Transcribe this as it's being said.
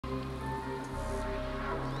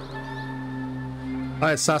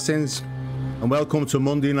Hi Assassins, and welcome to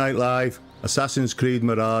Monday Night Live, Assassin's Creed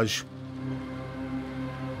Mirage.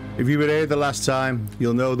 If you were here the last time,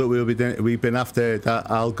 you'll know that we've been after that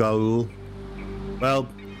Al Ghul. Well,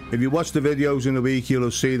 if you watch the videos in the week, you'll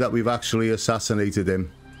see that we've actually assassinated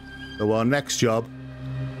him. So our next job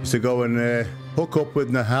is to go and hook up with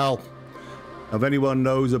Nahal. If anyone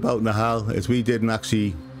knows about Nahal, is we didn't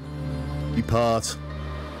actually depart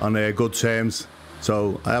on good terms.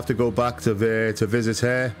 So I have to go back to visit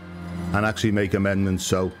her and actually make amendments.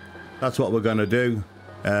 So that's what we're going to do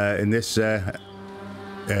in this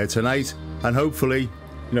tonight, and hopefully,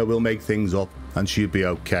 you know, we'll make things up and she'll be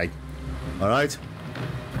okay. All right.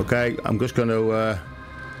 Okay, I'm just going to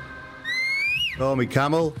throw my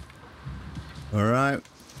camel. All right,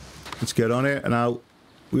 let's get on it. And now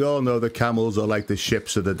we all know that camels are like the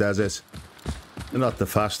ships of the desert. They're not the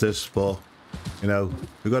fastest, but you know,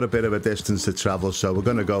 we've got a bit of a distance to travel, so we're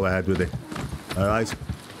going to go ahead with it. All right,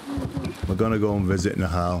 we're going to go and visit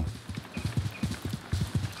Nahal.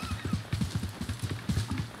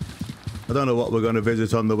 I don't know what we're going to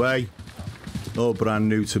visit on the way. All brand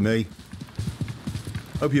new to me.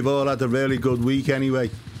 Hope you've all had a really good week anyway.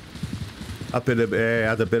 I've had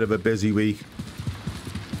a bit of a busy week.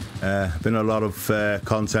 Been a lot of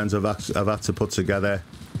content I've had to put together.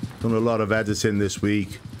 Done a lot of editing this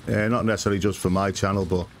week. Not necessarily just for my channel,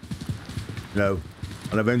 but you know,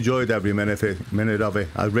 and I've enjoyed every minute of it.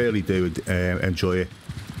 I really do enjoy it.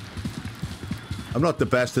 I'm not the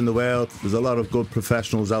best in the world. There's a lot of good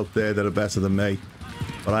professionals out there that are better than me,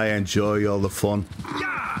 but I enjoy all the fun.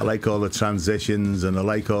 I like all the transitions, and I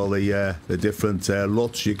like all the different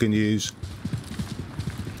LUTs you can use.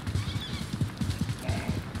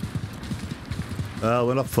 Well,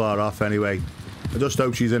 we're not far off anyway. I just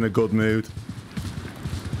hope she's in a good mood.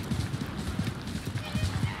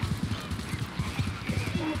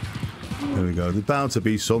 There we go. There's bound to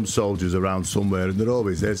be some soldiers around somewhere, and there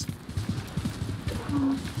always is.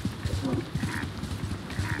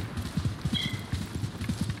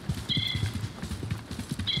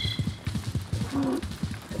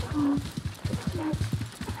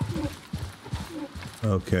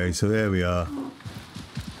 Okay, so there we are.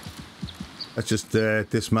 Let's just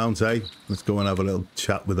dismount, eh? Let's go and have a little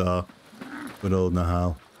chat with old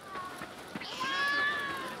Nahal.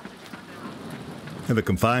 If I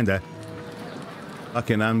can find her. Back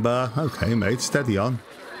in Anbar. Okay, mate, steady on.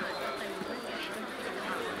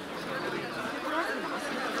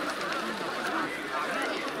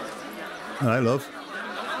 Hi, love.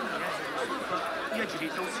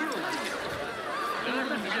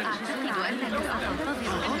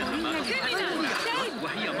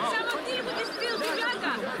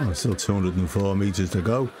 Oh, still 204 meters to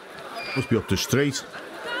go. Must be up the street.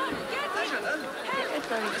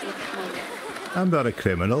 I'm not a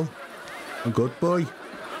criminal. I'm a good boy.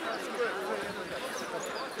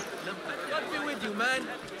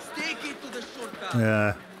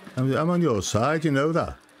 Yeah, I'm on your side, you know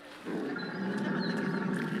that.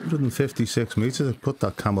 156 meters. I put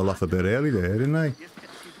that camel off a bit early there, didn't I?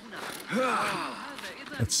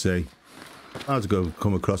 Let's see. I have to go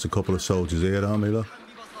come across a couple of soldiers here, aren't we, look?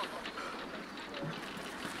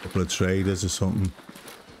 A couple of traders or something.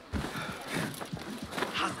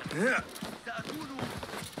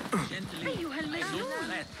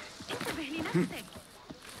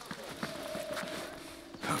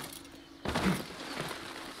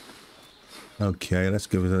 Okay, let's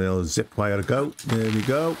give it a little zip wire go. There we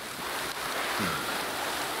go.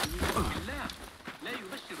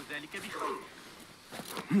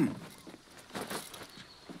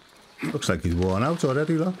 Looks like he's worn out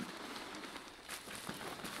already, look.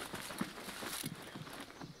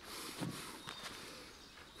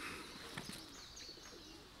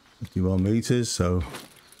 "51 meters, so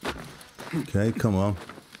okay, come on.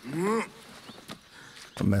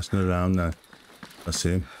 I'm messing around now. I see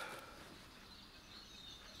him.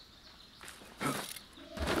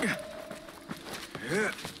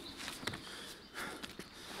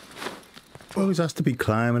 Always has to be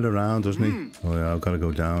climbing around, doesn't he? Oh yeah, I've got to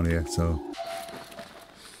go down here, so.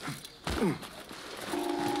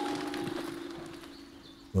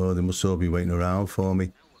 Oh, they must all be waiting around for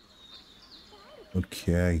me.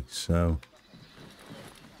 Okay, so.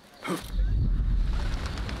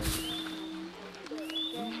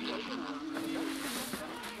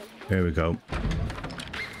 Here we go.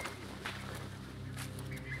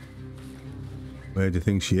 Where do you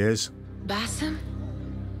think she is? Basim?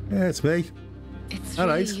 Yeah, it's me. It's all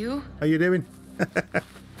really right. you? How you doing?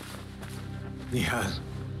 Yeah.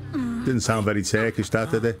 Didn't sound very Turkish,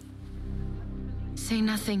 that, did it? Say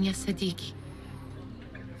nothing, ya Sadiq.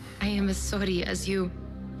 I am as sorry as you.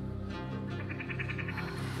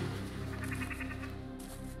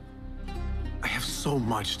 so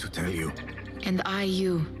much to tell you. And I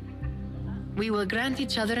you. We will grant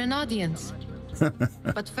each other an audience.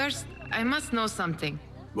 But first, I must know something.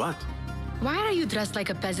 What? Why are you dressed like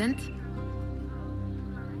a peasant?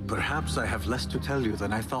 Perhaps I have less to tell you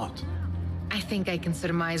than I thought. I think I can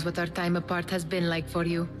surmise what our time apart has been like for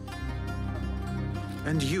you.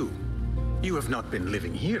 And you? You have not been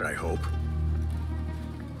living here, I hope.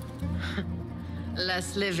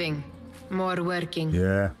 Less living, more working.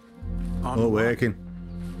 Yeah. On More what? working.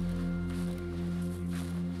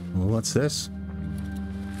 Well, what's this?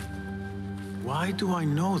 Why do I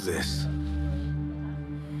know this?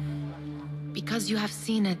 Because you have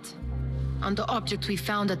seen it. On the object we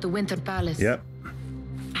found at the Winter Palace. Yep.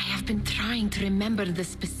 I have been trying to remember the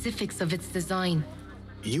specifics of its design.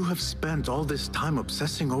 You have spent all this time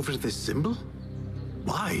obsessing over this symbol?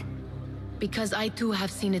 Why? Because I too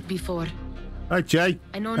have seen it before. Hi, Jay.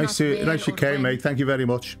 I know Nice not where you or came, when. mate. Thank you very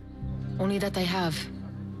much. Only that I have.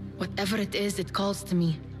 Whatever it is, it calls to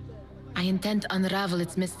me. I intend to unravel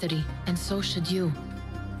its mystery, and so should you.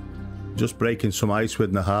 Just breaking some ice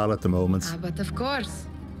with Nahal at the moment. But of course,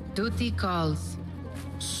 duty calls.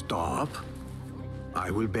 Stop.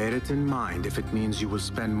 I will bear it in mind if it means you will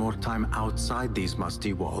spend more time outside these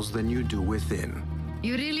musty walls than you do within.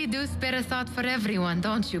 You really do spare a thought for everyone,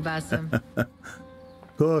 don't you, Basim? Of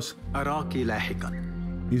course. Araki lahiqan.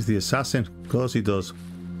 He's the assassin. Of course he does.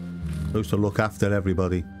 Supposed to look after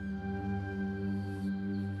everybody.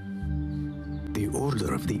 The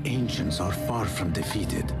Order of the Ancients are far from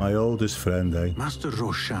defeated. My oldest friend, eh? Master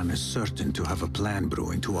Roshan is certain to have a plan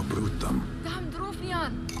brewing to uproot them.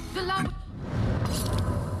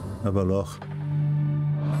 Have a look.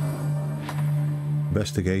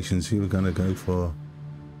 Investigations, who we're gonna go for?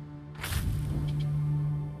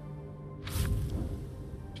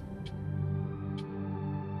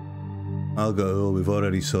 I'll go. Oh, we've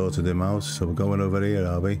already sorted him out, so we're going over here,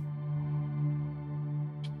 are we?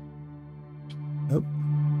 Nope.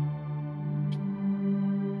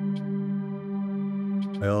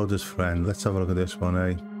 My oldest friend. Let's have a look at this one,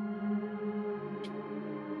 eh?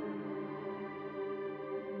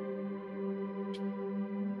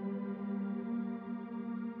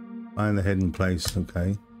 Find the hidden place,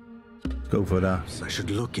 okay. Let's go for that. I should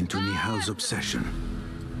look into Nihal's obsession.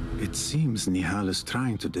 It seems Nihal is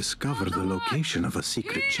trying to discover the location of a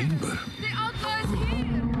secret chamber. The outlaw is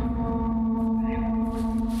here!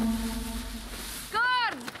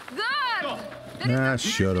 Guard! Guard! Ah,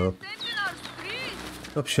 shut up.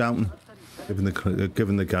 Stop shouting.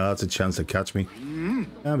 Giving the guards a chance to catch me.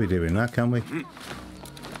 Can't be doing that, can we?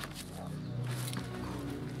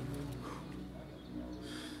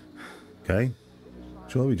 Okay.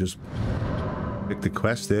 Sure, we just picked the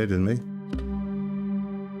quest there, didn't we?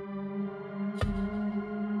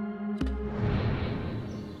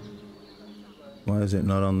 Why is it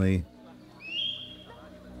not on the...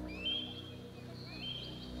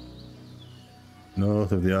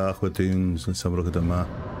 North of the Aqua Dunes? Let's have a look at the map.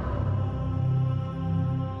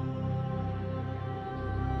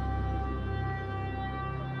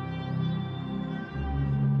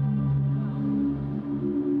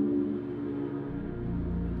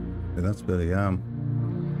 Yeah, that's where I am.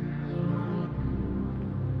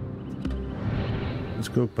 Let's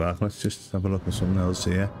go back. Let's just have a look at something else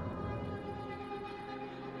here.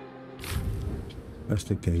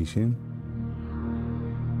 Investigation.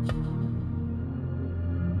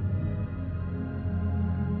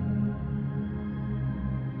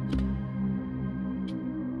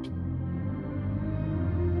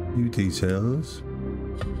 New details.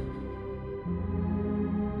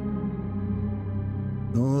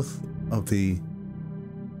 North of the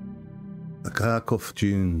Kharkov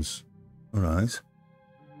Dunes. Alright.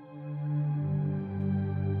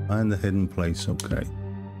 Find the hidden place, okay.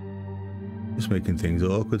 Just making things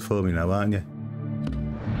awkward for me now, aren't you?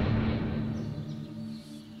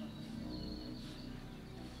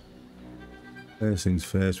 First things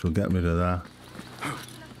first, we'll get rid of that.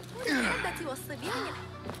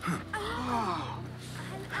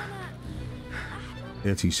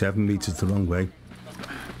 37 meters the wrong way.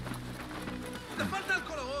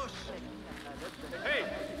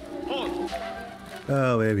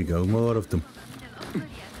 Oh, here we go, more of them.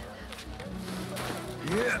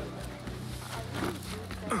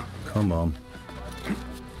 Come on.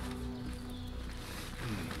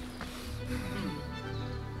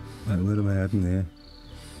 Right, where am I heading here?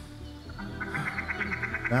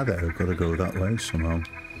 Now that I've got to go that way somehow.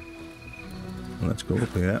 Let's go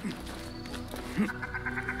up here.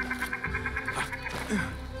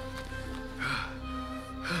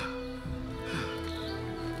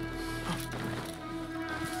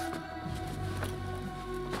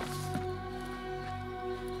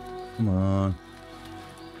 Come on.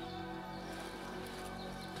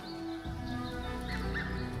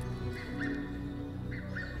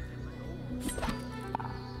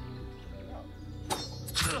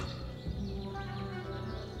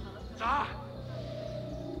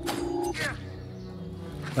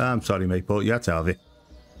 I'm sorry, mate, but you had to have it.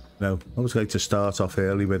 No, I always like to start off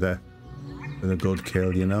early with a good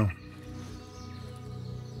kill, you know.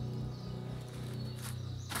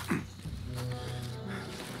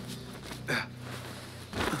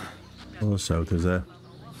 Also, there's a...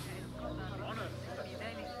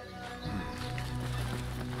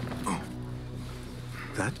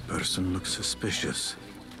 That person looks suspicious.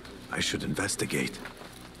 I should investigate.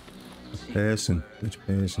 Person? Which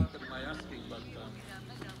person?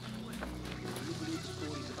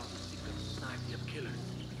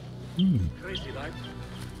 Crazy, right?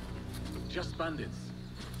 Just bandits.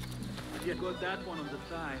 You got that one on the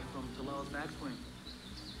thigh from Talal's backswing.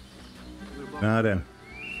 Now then.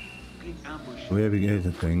 Where we get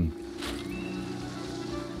the thing?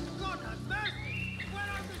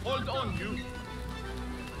 Hold on, you.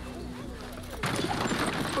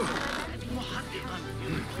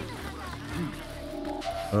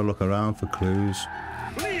 I'll look around for clues.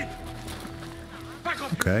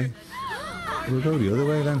 Okay. We'll go the other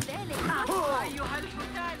way then.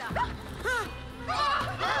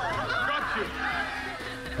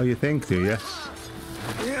 Oh, you think, do you?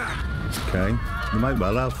 Yeah. Okay. You might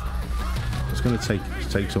well have. It's going to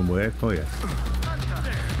take some work for you.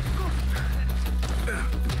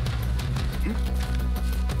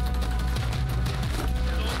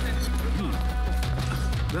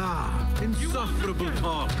 Insufferable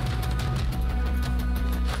talk.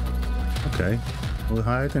 Okay. We're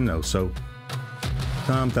hiding now, so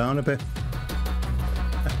calm down a bit.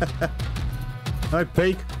 Hi,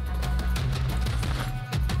 Peak.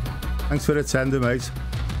 Thanks for the tender, mate.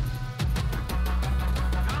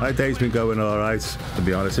 My day's been going all right, to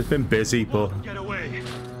be honest. It's been busy, but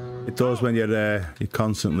it does when you're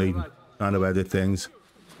constantly trying to edit things.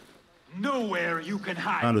 Nowhere you can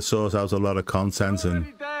hide. Trying to sort out a lot of content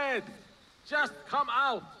and... Dead. Just come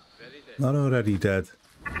out. Not already dead.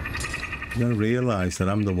 You're gonna realise that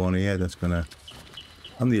I'm the one here that's gonna...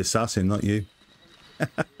 I'm the assassin, not you.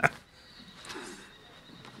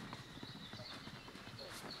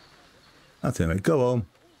 That's it, mate. Go home.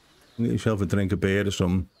 Get yourself a drink of beer or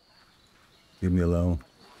something. Leave me alone.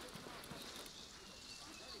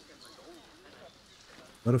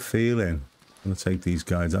 Got a feeling I'm gonna take these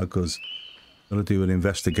guys out because I'm gonna do an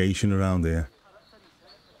investigation around here.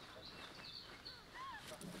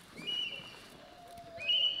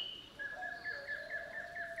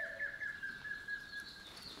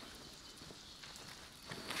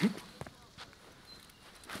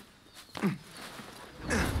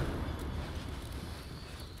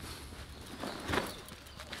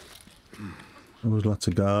 There was lots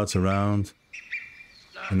of guards around.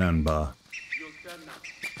 An end bar.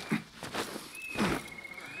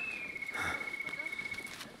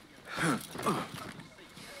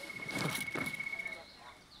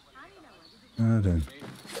 Then.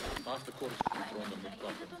 After course,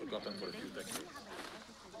 forgotten for a few decades.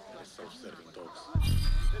 They're self-serving dogs.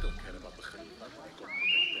 They don't care about the Khalifa. God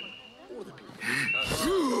protect them or the people.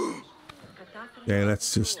 Yeah,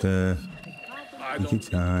 let's just take your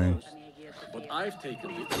time. But I've taken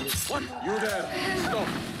it. What? You there? Stop!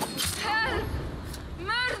 Help!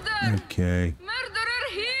 Murder! Okay. Murderer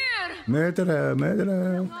here! Murderer,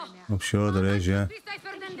 murderer. I'm sure there is, yeah.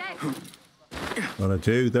 What I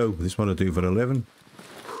do, though, this is what I do for a living.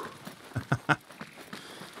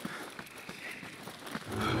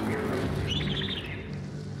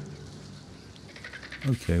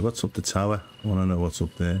 Okay, what's up the tower? I want to know what's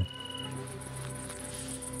up there.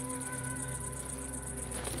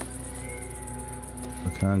 I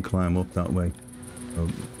can't climb up that way. Oh,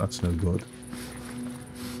 that's no good.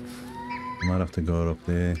 I might have to go up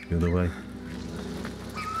there, the other way.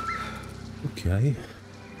 Okay.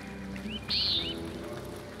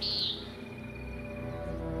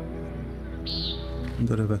 I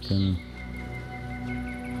wonder if I can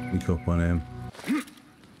sneak up on him.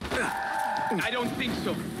 I don't think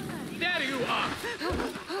so. There you are!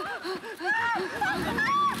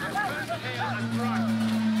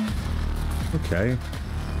 Okay.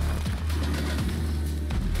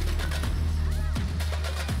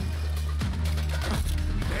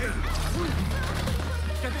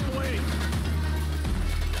 Get it away!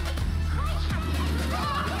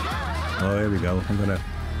 Oh, here we go. I'm gonna...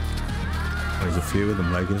 There's a few of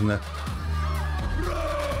them, like, isn't there?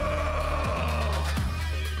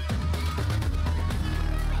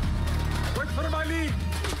 Wait for my lead!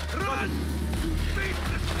 Run!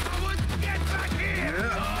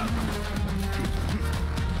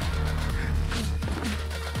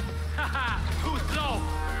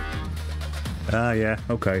 Ah, yeah,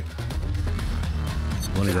 okay.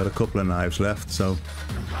 Only got a couple of knives left, so.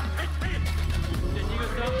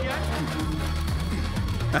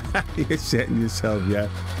 You're setting yourself, yeah.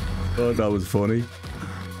 Oh, that was funny.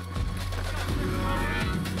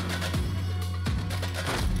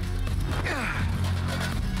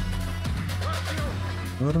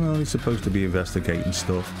 What am I only supposed to be investigating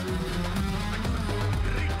stuff?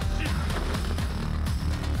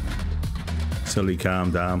 Sully,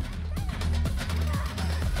 calm down.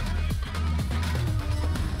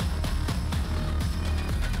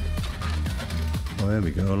 Oh, there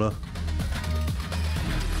we go, look.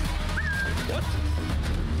 What?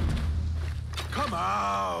 Come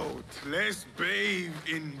out! Let's bathe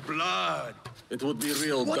in blood. It would be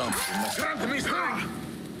real dumb. Grant me strength!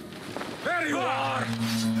 There you are!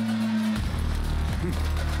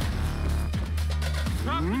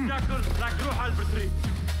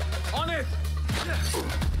 On it!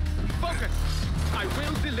 Focus! I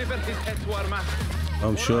will deliver his head to our master.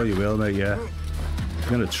 I'm sure you will, mate, yeah. I'm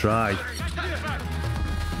gonna try.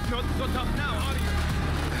 Not so tough now, are you?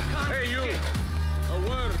 Hey, you! A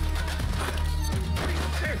word!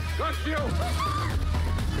 Hey, got you!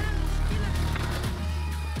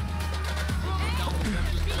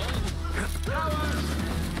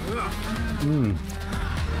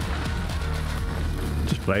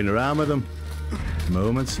 Just playing around with them.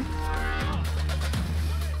 Moments.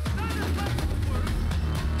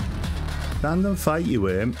 Random fight you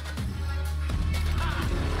with.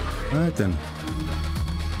 Right then.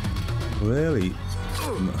 Really?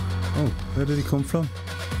 Oh, where did he come from?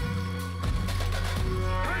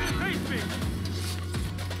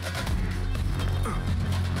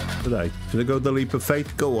 Should I go the leap of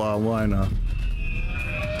faith? Go on, why not?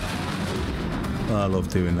 Oh, I love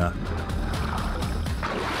doing that.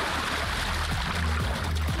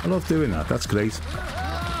 I love doing that, that's great.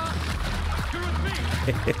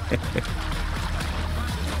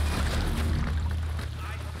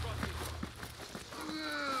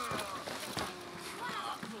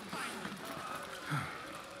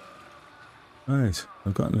 Right,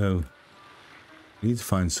 I've got no... I need to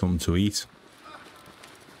find something to eat.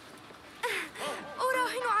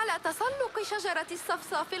 أراهن على تسلق شجرة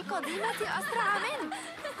الصفصاف القديمة أسرع منك.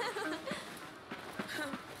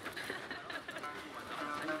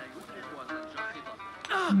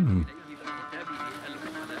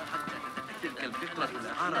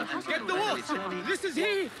 Get the wolf! This is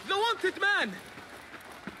he! The wanted man!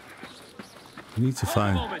 I need to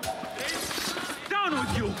find... Down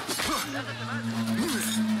with you!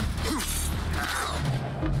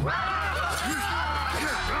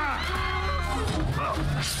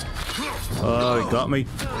 Oh, he got me.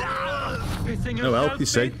 No help, you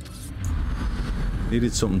see.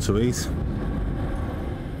 Needed something to eat.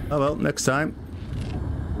 Oh well, next time.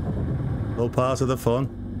 All part of the fun.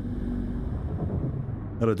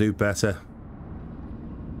 Gotta do better.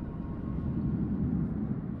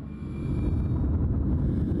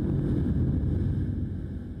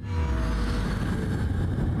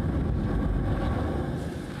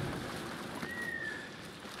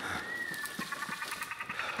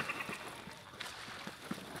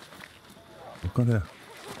 I've gotta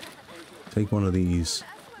take one of these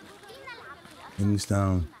things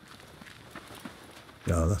down.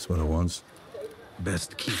 Yeah, that's what I want.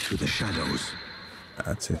 Best keep to the shadows.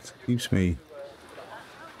 That's it. Keeps me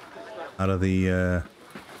out of the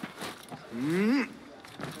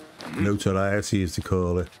notoriety, as to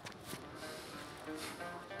call it.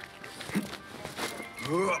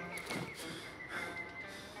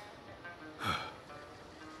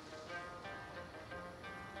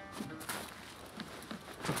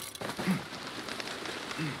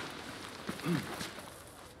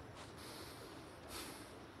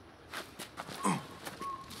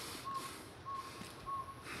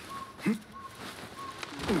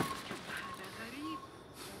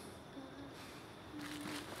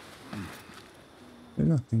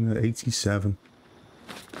 Nothing at 87.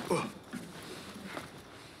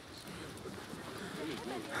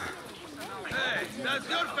 Hey, that's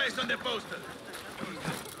your face on the poster!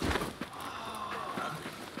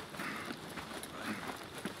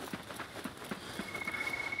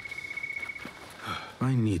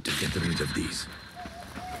 I need to get rid of these.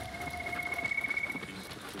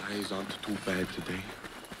 The flies aren't too bad today.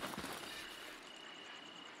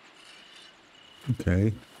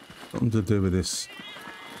 Okay. Something to do with this.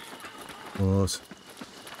 What?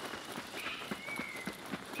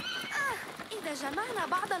 إذا جمعنا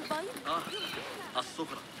بعض البيض.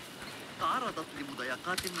 الصغرى تعرضت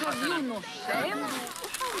لمضايقات عيون الشام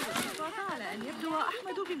على أن يبدو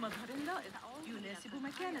أحمد بمظهر لائق يناسب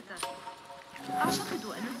مكانته. أعتقد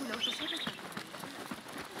أنه لو تشارك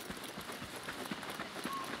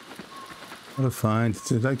What I find,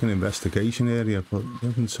 it's like an investigation area, but they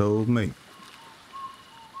haven't told me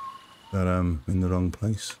that I'm in the wrong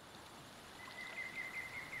place.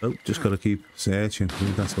 Oh, just gotta keep searching. I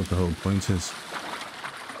think that's what the whole point is.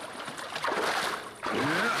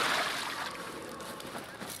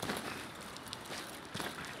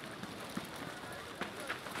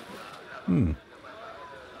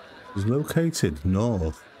 It's located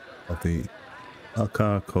north of the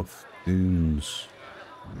Alcarcoff Dunes.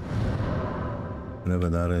 Whatever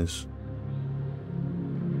that is.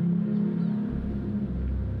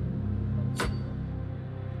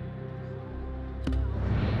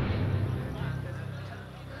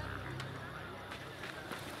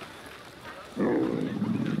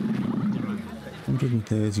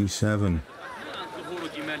 $137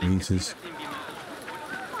 meters.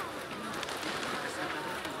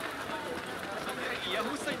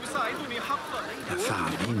 The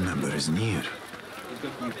Thalim member is near.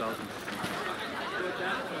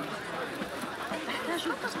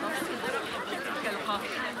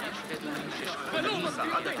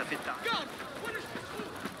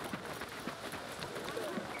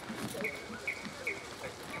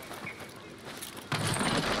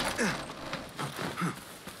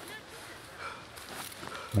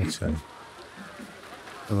 Let's say,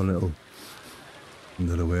 have a little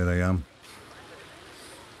under where I am.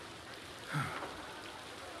 I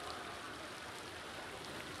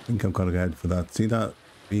think I've got to head for that. See that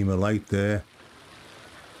beam of light there?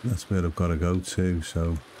 That's where I've got to go to,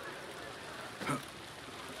 so...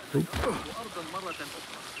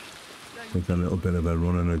 Take a little bit of a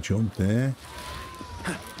run and a jump there.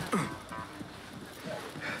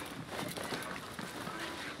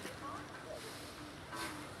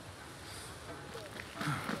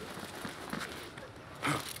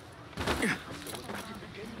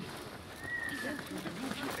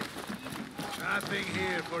 Nothing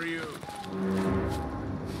here for you.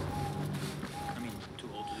 I mean, too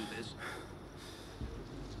old to do this.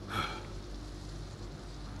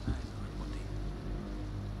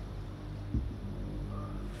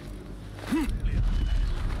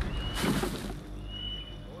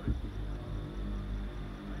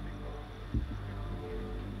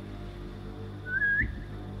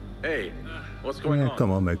 Hey, what's going on?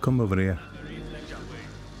 Come on, mate. Come over here.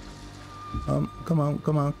 Come on,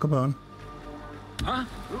 come on, come on. Huh?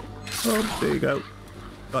 Oh, there you go.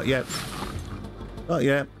 Not yet. Not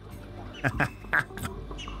yet.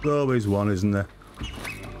 There's always one, isn't there?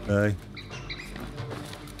 Hey.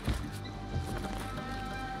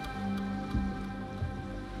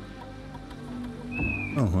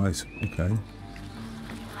 Oh, right. Okay.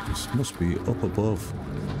 This must be up above.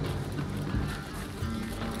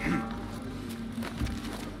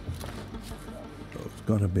 Oh, it's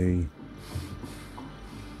got to be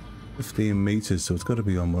 15 meters, so it's got to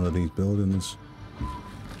be on one of these buildings.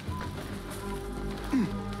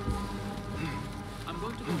 I'm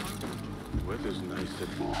going to go. Weather's nice at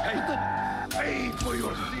least. Hey, pay for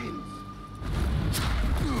your sins.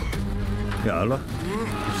 Yeah, look.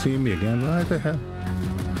 You see me again, right the hell?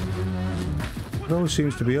 There always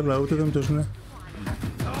seems to be a load of them, doesn't it?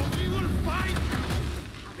 We will fight.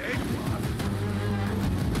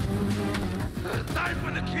 Time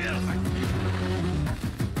for the kill.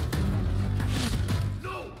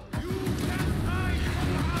 No, you can't hide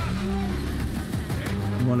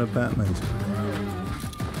from us. You want a bet, mate?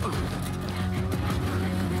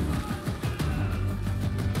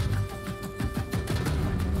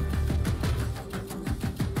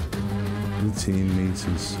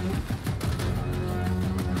 Meters.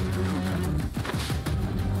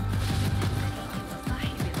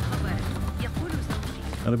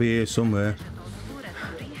 Gotta be here somewhere.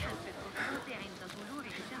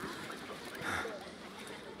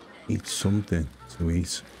 Eat something to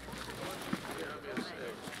eat.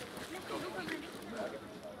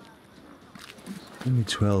 Only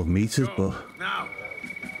 12 meters, but Now.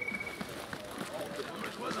 It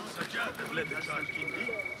wasn't such a let the charge keep me.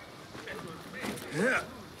 Yeah.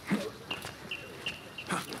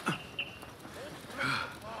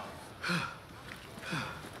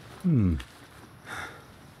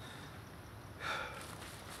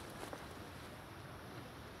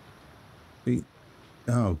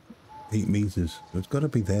 Oh, 8 meters. So it's got to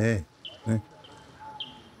be there. Yeah.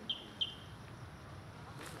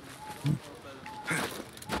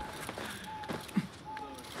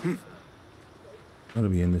 Got to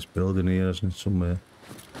be in this building here, isn't it? Somewhere.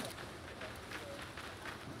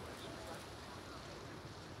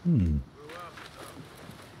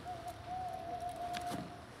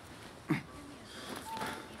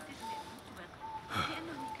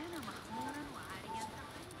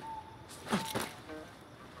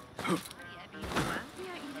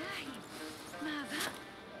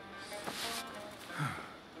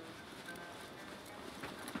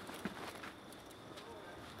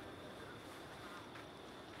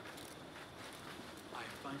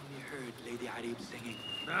 Lady Arib singing.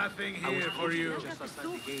 Nothing I was here for you. just outside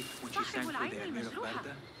the gate when she sang for the Emir of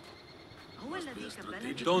Baghdad. هو الذي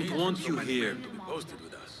كبلني. Don't want you here. To be posted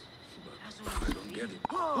with us. But I don't get it.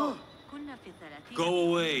 كنا في الثلاثين. Go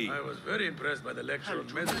away. I was very impressed by the lecture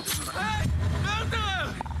on medicine.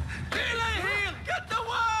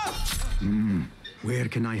 Where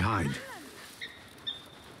can I hide?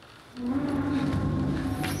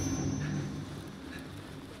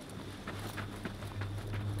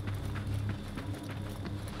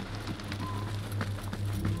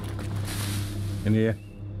 In here.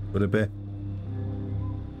 Would it be?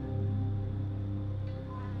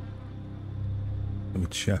 Let me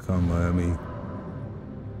check on where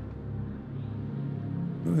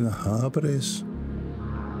where the harbour is.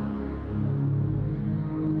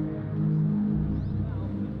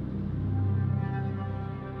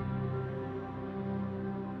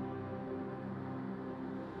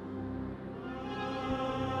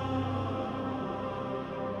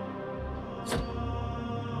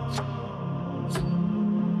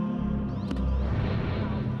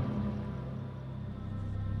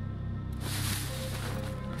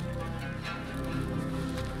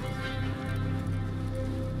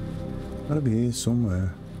 Gotta be here somewhere.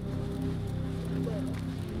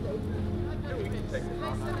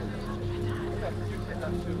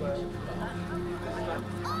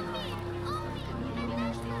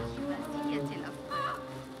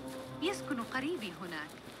 يسكن قريبي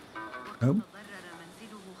هناك. Oh. وقد تضرر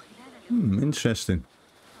منزله خلال Interesting.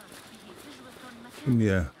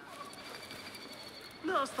 Yeah.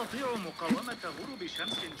 لا أستطيع مقاومة غروب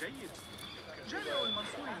شمس جيد. جامع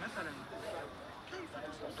المنصور مثلا. كيف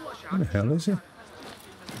تسقط أشعة Where the hell is it?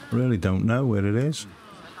 I really don't know where it is.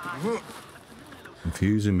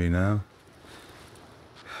 Confusing me now.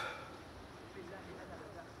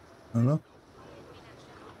 Hello?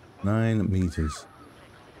 9 meters.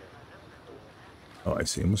 Oh, I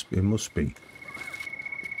see. It must be. It must be.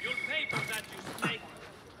 You'll pay for that, you snake.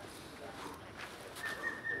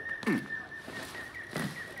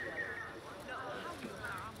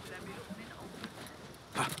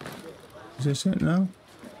 Is this it now?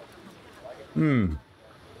 Hmm.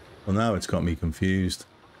 Well, now it's got me confused.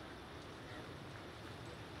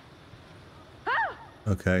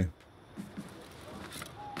 Okay.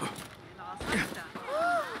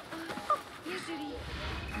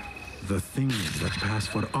 The things that pass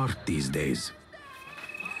for art these days.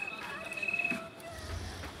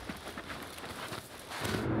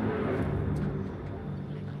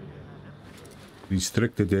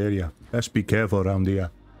 Restricted area. Let's be careful around here.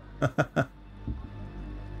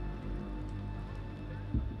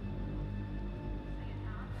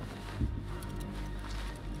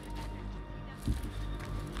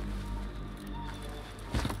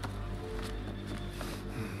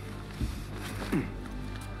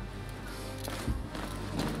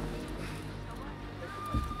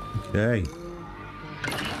 Okay.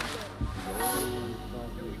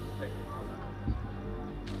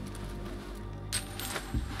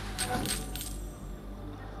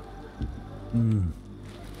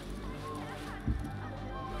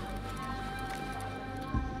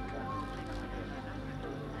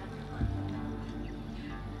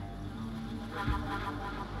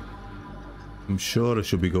 I'm sure I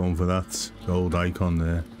should be going for that gold icon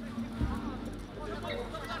there.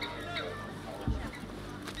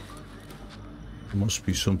 There must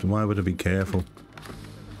be something. Why would I be careful?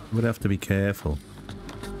 I would have to be careful.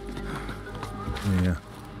 Yeah.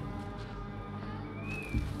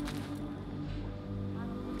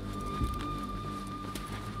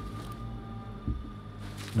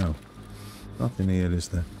 No. Nothing here, is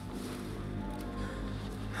there?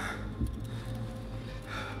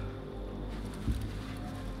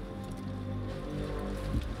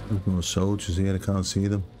 There's more soldiers here, I can't see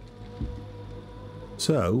them.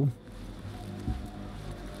 So...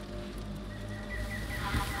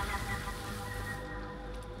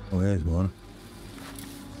 oh, there's one.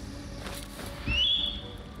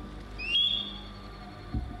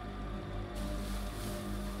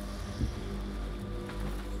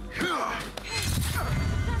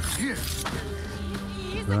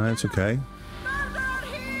 Right, it's okay.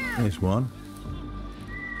 There's one.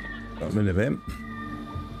 Got rid of him.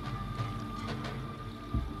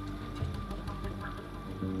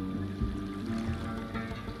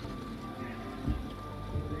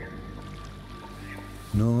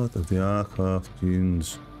 North of the Arclough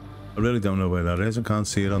Dunes. I really don't know where that is. I can't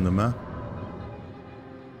see it on the map.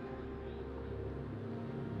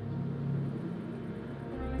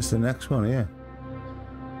 It's the next one here.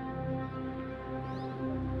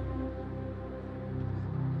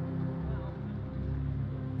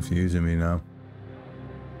 Confusing me now.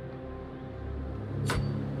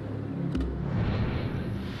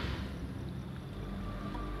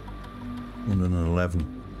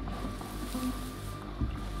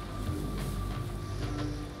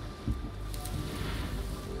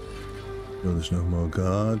 No, there's no more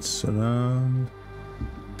guards around.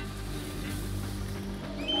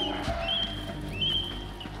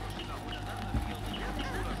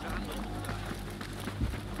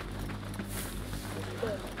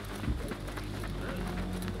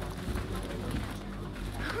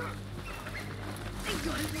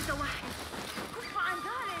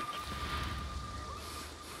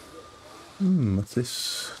 What's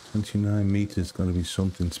this? 29 meters, gonna be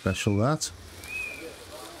something special, that.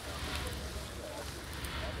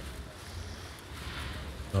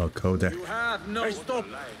 Oh, codec. You have no stop.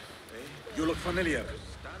 You look familiar.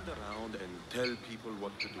 Stand around and tell people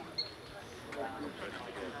what to do.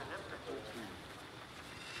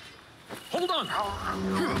 Hold on.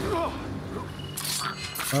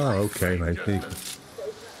 Oh, okay, mate.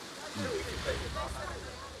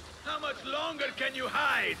 How much longer can you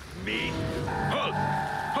hide, me?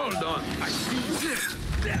 Hold on. I see.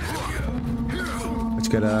 Let's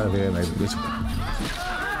get out of here, mate. What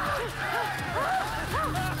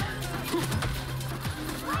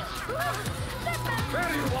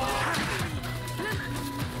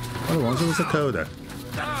I wanted was a coder.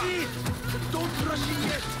 That's it. Don't rush in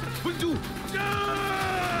yet. We'll do.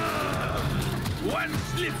 One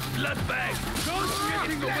slip, blood bag. Don't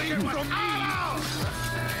getting away from me.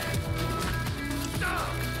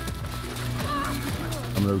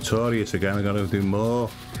 I'm notorious again. I gotta do more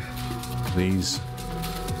of these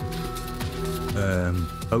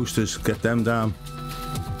posters. Get them down.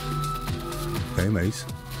 Okay, mate.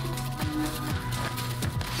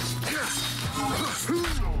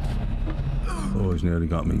 Oh, he's nearly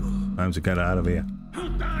got me. Time to get out of here.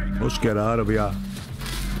 Let's get out of here.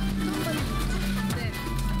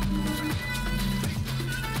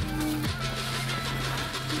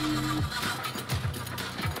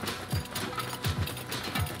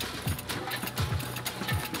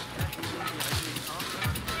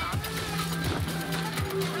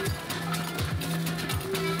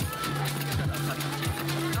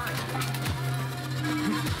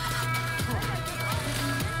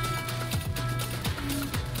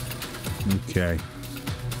 Okay.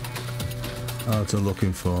 Oh, they're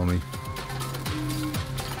looking for me.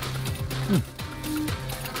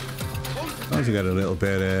 I to get a little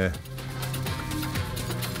bit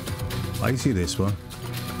icy, this one.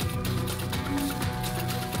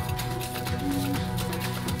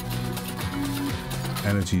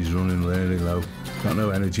 Energy's running really low. Got no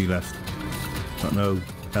energy left. Got no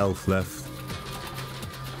health left.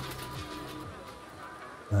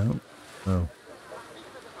 No. Oh.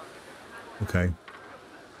 Okay.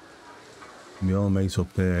 My old mate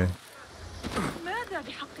up there.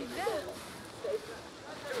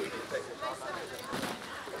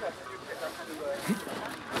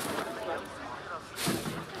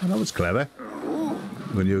 Oh, that was clever.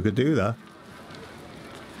 When you could do that.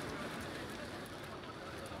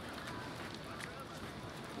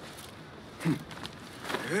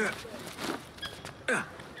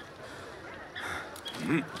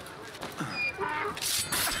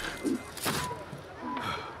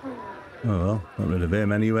 Oh well, got rid of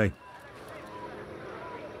him anyway.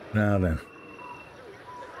 Now then.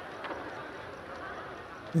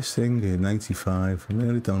 This thing here, 95, I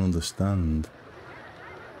really don't understand.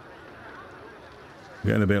 I'm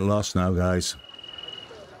getting a bit lost now, guys.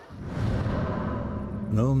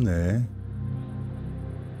 No, I'm there.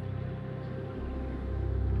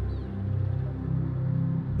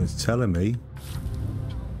 It's telling me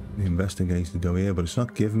the investigation to go here, but it's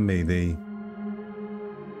not giving me the...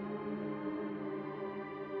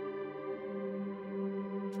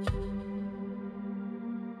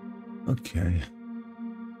 Okay.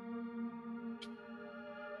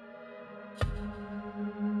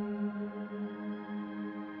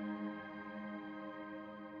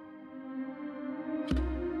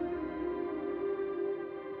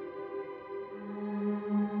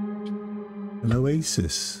 An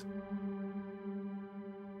oasis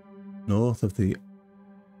north of the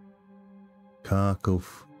Kharkov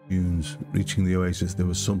dunes. Reaching the oasis, there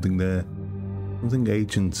was something there, something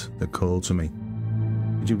ancient that called to me.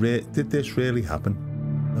 Did this really happen?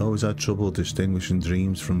 I always had trouble distinguishing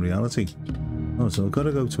dreams from reality. Oh, so I've got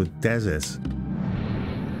to go to a desert.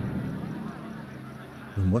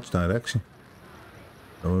 In which direction?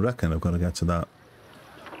 So I reckon I've got to get to that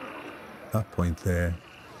point there,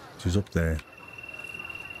 which is up there.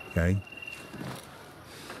 Okay.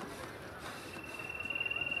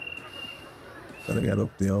 Got to get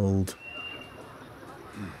up the old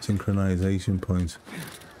synchronization point.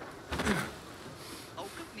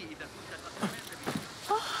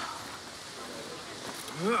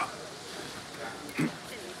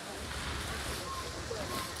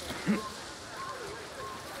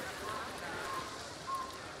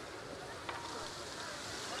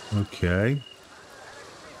 Okay.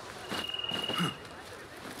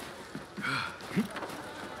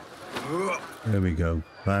 There we go.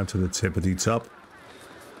 Climb to the tippity top.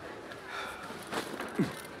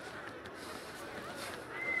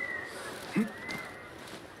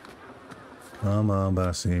 Come on,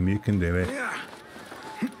 Basim, you can do it.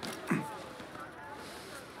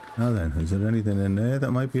 Now then, is there anything in there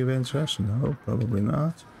that might be of interest? No, probably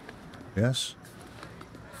not. Yes.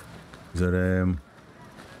 Is there,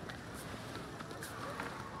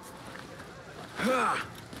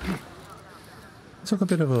 It took a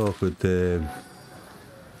bit of awkward getting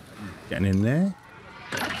in there.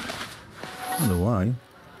 I don't know why.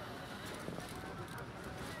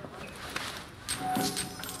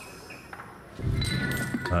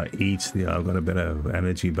 Eat the. I've got a bit of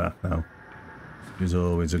energy back now. Which is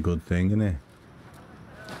always a good thing, isn't it?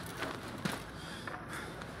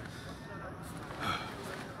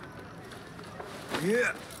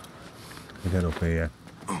 Yeah. Get up here.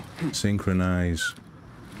 Synchronize.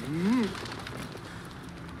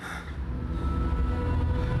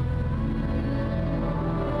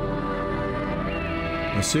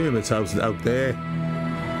 I assume it's out there.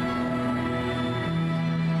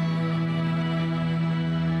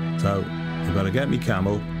 So, I've got to get me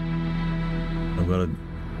camel. I've got to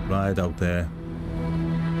ride out there.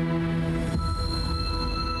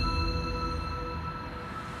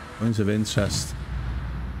 Points of interest.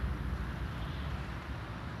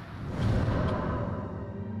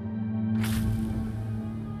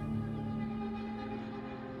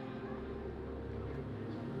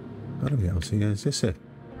 Gotta be able to see. Is this it?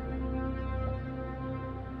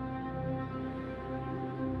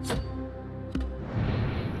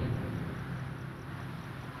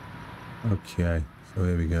 Okay, so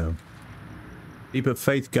here we go. Leap of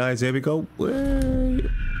faith, guys. Here we go. Way.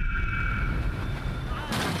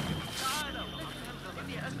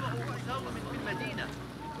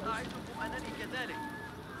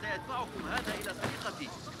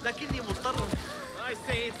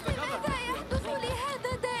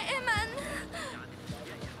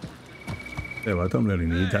 Yeah, well, I don't really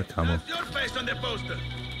need that camel. Your face on the poster.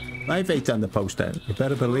 My face on the poster. You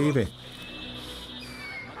better believe it.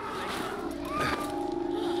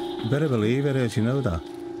 You better believe it is, you know that.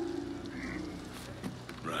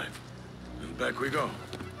 Right. And back we go.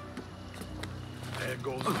 There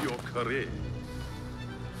goes your career.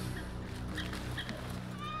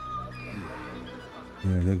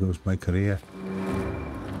 Yeah, there goes my career.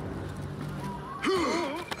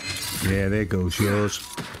 Yeah, there goes yours.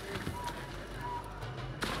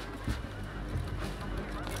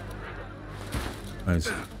 Right.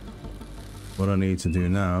 What I need to do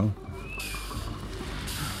now...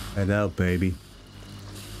 Head out, baby.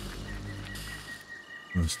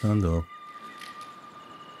 Now stand up.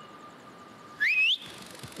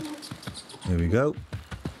 There we go.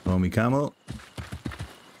 Call me camel.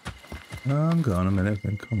 Oh, I'm gone a minute,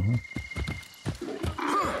 then come on.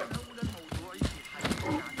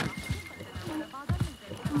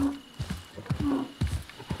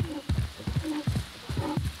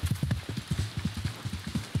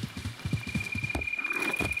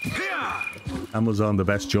 Camels aren't the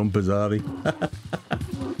best jumpers, are they?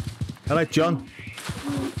 Hello, John.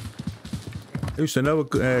 I used to know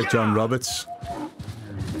John Roberts.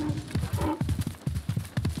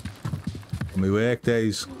 On my work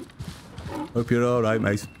days. Hope you're alright,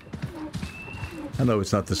 mate. I know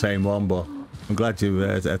it's not the same one, but I'm glad you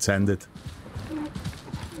attended.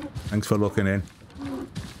 Thanks for looking in.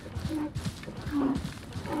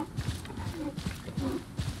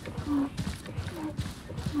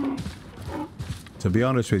 To be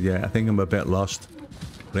honest with you, I think I'm a bit lost.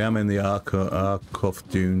 But I am in the Arcuff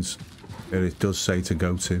Dunes, where it does say to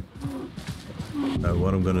go to. So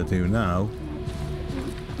what I'm going to do now,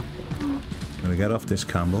 I'm going to get off this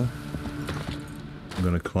camel. I'm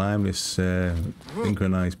going to climb this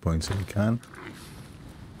synchronized point if I can.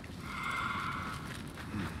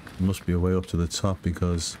 There must be a way up to the top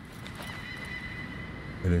because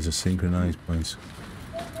it is a synchronized point.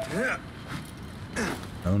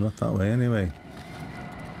 No, not that way anyway.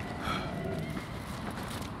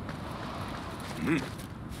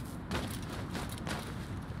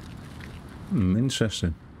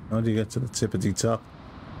 Interesting. How do you get to the tippity top?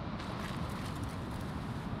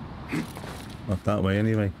 Not that way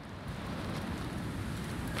anyway.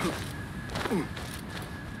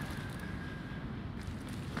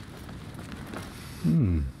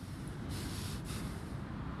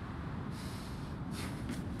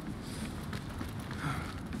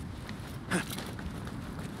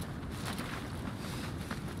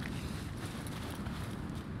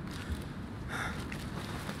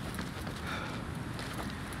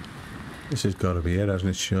 This has got to be it, hasn't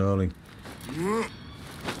it, surely?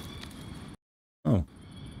 Oh.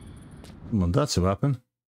 Come on, that's a weapon.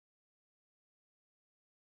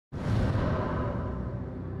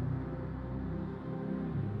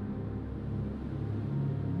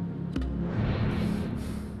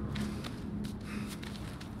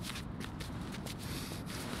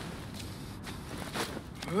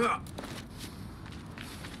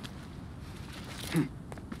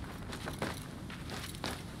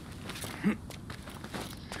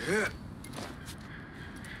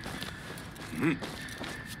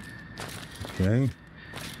 Okay.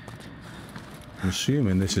 I'm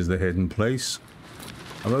assuming this is the hidden place.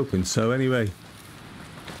 I'm hoping so anyway.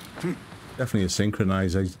 Definitely a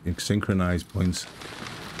synchronized point.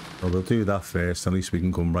 Well, we'll do that first, at least we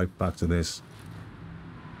can come right back to this.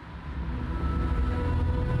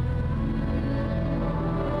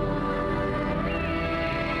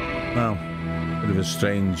 Wow, bit of a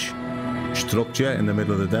strange structure in the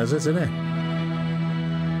middle of the desert, isn't it?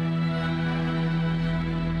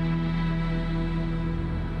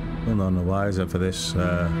 Hold on, the wiser for this.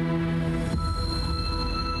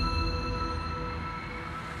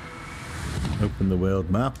 Open the world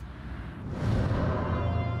map.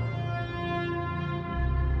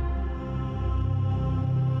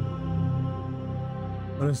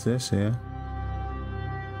 What is this here?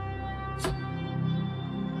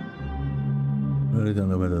 I really don't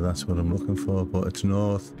know whether that's what I'm looking for, but it's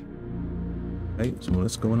north. Okay, so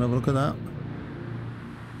let's go and have a look at that.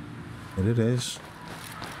 There it is.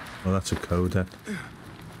 Oh, that's a codec.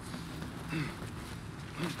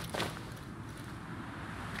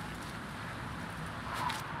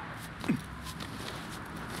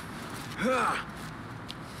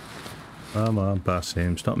 Come on, pass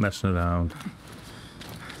him. Stop messing around.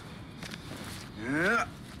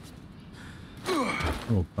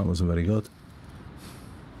 Oh, that wasn't very good.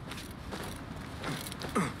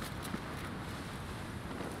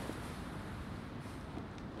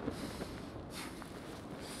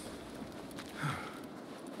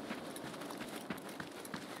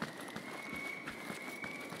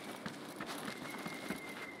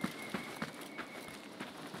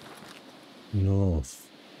 North.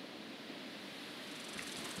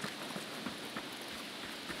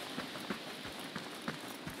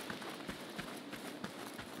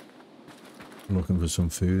 I'm looking for some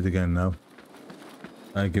food again now.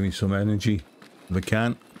 Give me some energy if I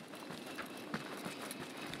can.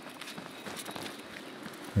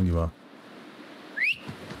 There you are.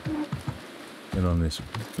 Get on this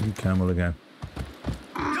camel again.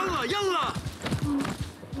 Yalla, yalla!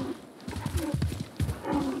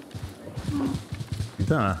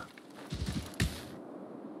 That.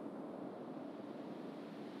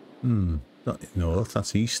 Not north,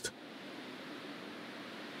 that's east.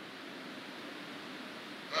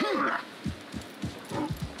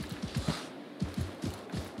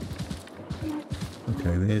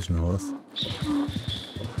 Okay, there's north.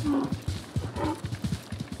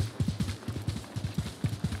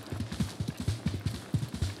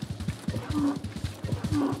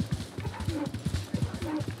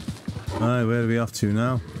 Alright, where are we off to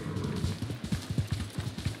now?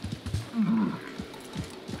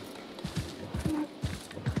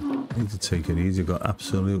 Need to take it easy. I've got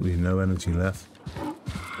absolutely no energy left.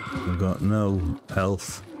 I've got no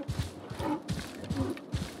health.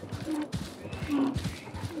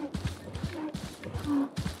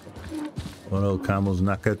 Poor old camel's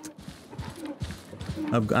knackered.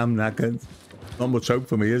 I'm knackered. Not much hope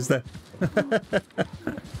for me, is there?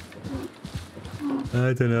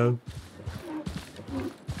 I don't know.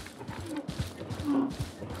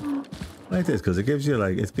 Like this, because it gives you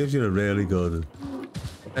a really good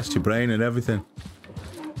test your brain and everything.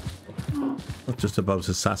 Not just about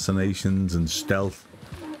assassinations and stealth.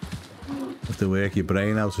 You have to work your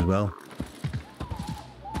brain out as well.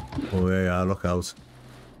 Oh yeah, look out.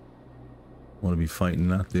 Want to be fighting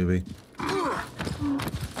that, do we?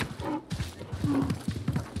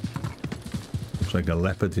 Looks like a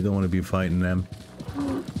leopard, you don't want to be fighting them.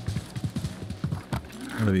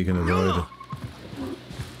 Maybe you can avoid it.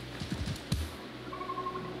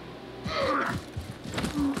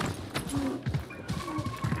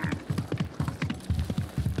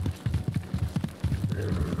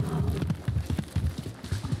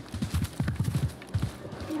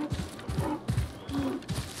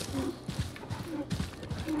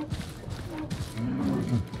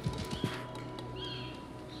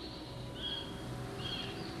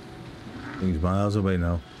 He's miles away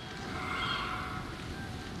now.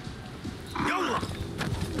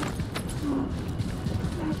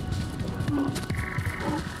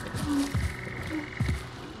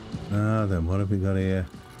 Ah, then what have we got here?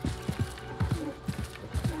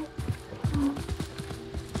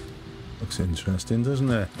 looks interesting, doesn't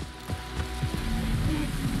it?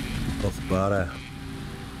 Off barra.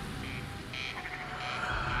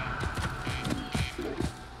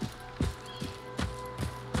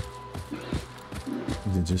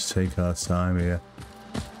 We can just take our time here.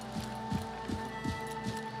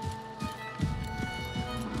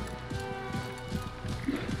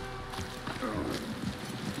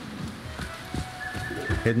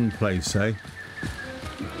 Hidden place, eh?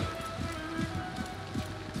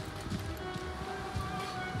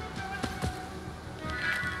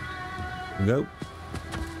 There we go.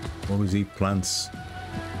 Always eat plants.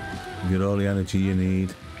 You get all the energy you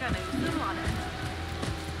need.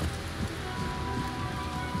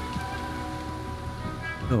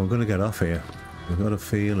 Oh, I'm gonna get off here. I've got a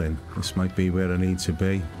feeling this might be where I need to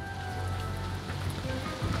be.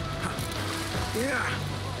 Yeah.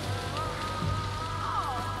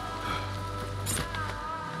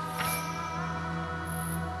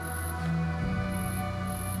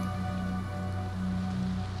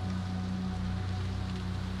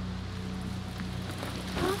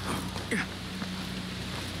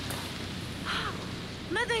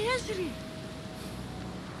 ماذا يجري؟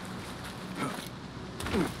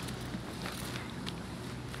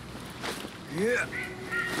 Yeah.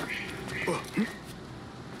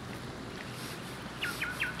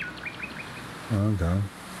 Oh, God.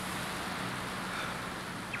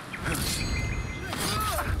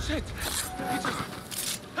 Shit!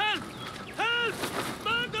 Help! Help!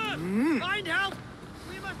 Murder! Find help!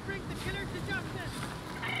 We must bring the killer to justice!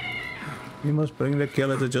 You must bring the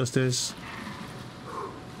killer to justice.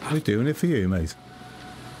 We're doing it for you, mate.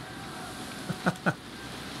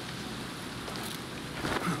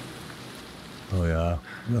 Oh yeah,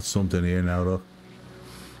 we got something here now, look.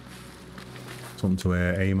 Something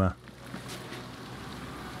to aim at.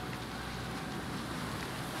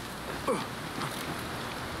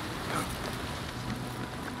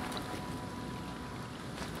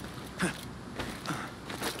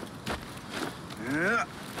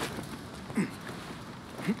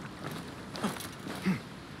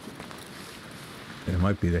 It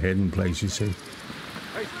might be the hidden place, you see.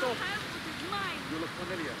 Hey, stop! You look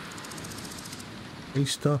familiar. Hey,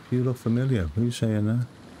 stop, you look familiar. Who's saying that?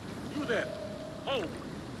 You there! Oh!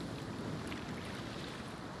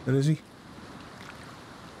 Where is he?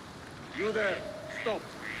 You there! Stop!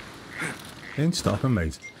 He ain't stopping,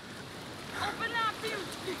 mate. Open up, you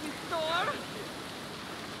sticky store!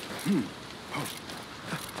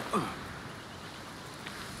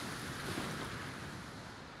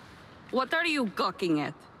 What are you gawking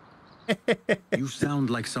at? You sound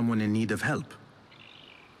like someone in need of help.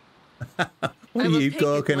 What I are will you take it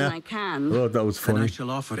talking when at? I can. Oh, that was Then I funny. shall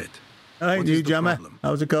offer it. Hi, What new is the jammer. problem?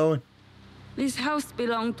 How's it going? This house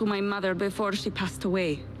belonged to my mother before she passed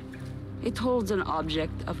away. It holds an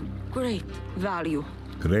object of great value.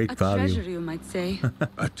 Great A value. treasure, you might say.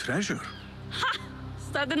 A treasure?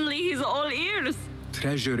 Suddenly he's all ears.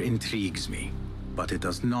 Treasure intrigues me, but it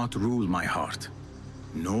does not rule my heart,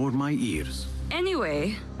 nor my ears.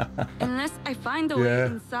 Anyway, unless I find a Yeah. way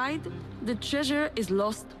inside, the treasure is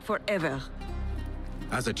lost forever.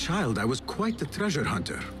 As a child, I was quite the treasure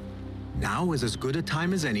hunter. Now is as good a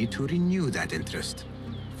time as any to renew that interest.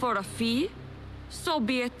 For a fee, so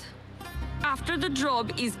be it. After the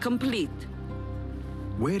job is complete.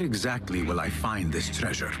 Where exactly will I find this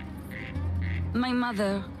treasure? My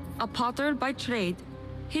mother, a potter by trade,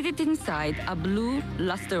 hid it inside a blue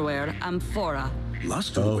lusterware amphora.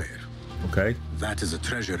 Lusterware? Okay. That is a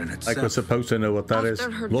treasure in Like itself. we're supposed to know what that is.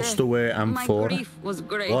 After her Lusterware death, and my Amphora. grief was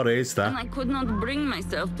great. What is that? And I could not bring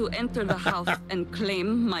myself to enter the house and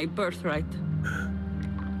claim my birthright.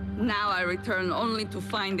 Now I return only to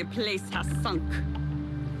find the place has sunk.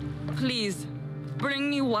 Please, bring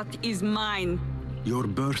me what is mine. Your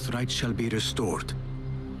birthright shall be restored.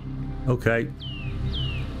 Okay.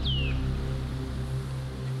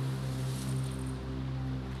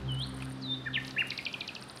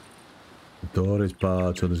 The door is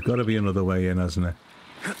barred, so there's got to be another way in, hasn't it?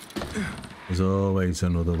 There's always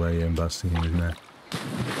another way in, Bastien, isn't there?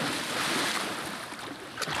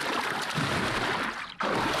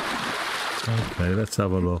 Okay, let's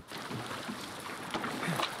have a look.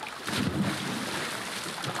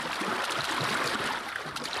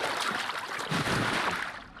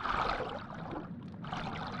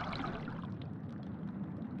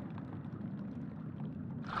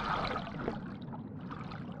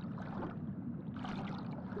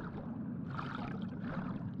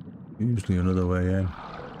 Usually another way in.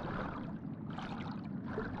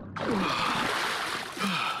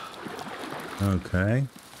 Okay.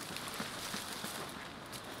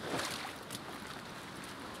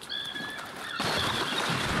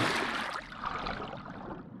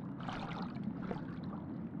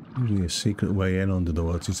 Usually a secret way in under the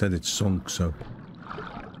water. He said it's sunk, so.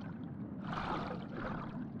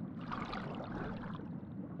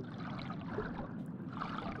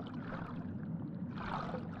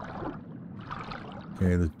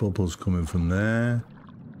 Okay, there's bubbles coming from there.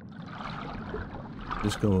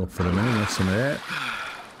 Just go up for a minute, that's in there.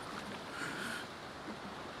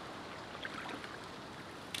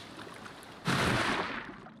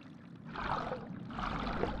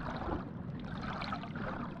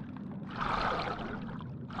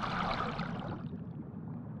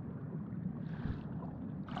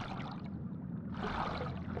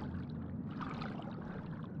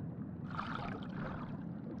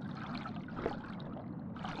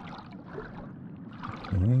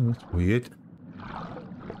 That's weird.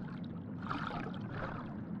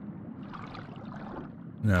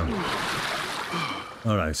 No.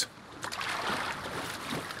 All right.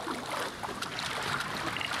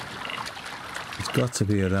 It's got to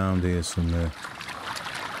be around here somewhere.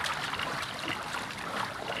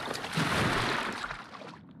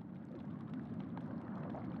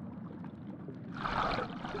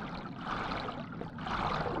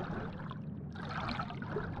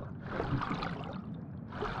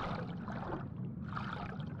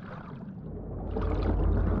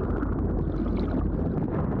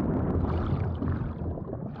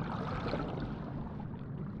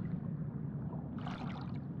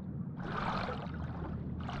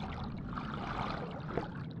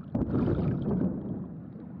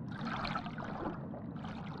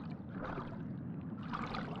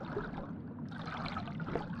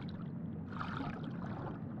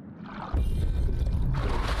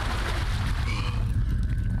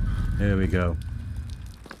 Here we go.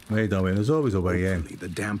 Way down in. There's always a way in. The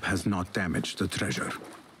damp has not damaged the treasure.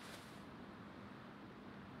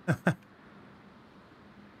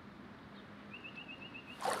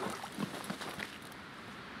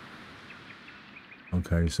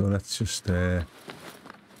 Okay, so let's just there's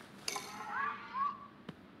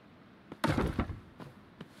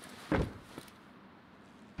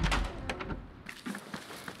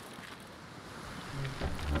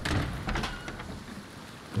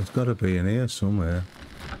got to be in here somewhere.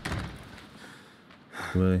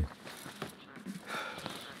 Really?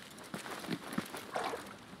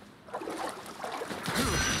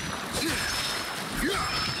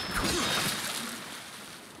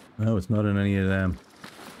 No, it's not in any of them.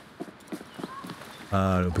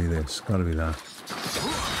 Ah, it'll be this. Gotta be that.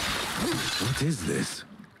 What is this?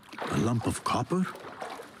 A lump of copper?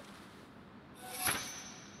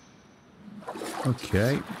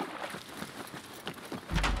 Okay.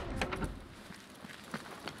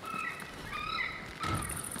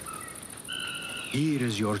 Here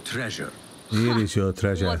is your treasure. Here is your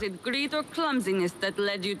treasure. Was it greed or clumsiness that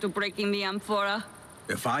led you to breaking the amphora?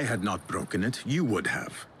 If I had not broken it, you would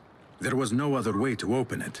have. There was no other way to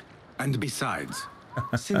open it. And besides,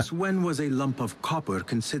 since when was a lump of copper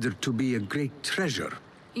considered to be a great treasure?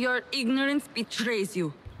 Your ignorance betrays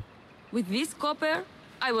you. With this copper,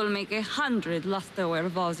 I will make 100 lusterware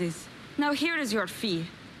vases. Now here is your fee.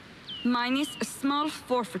 Minus a small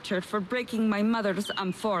forfeiture for breaking my mother's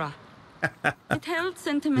amphora. It held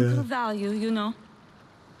sentimental value, you know.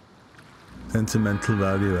 Sentimental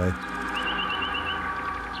value, eh?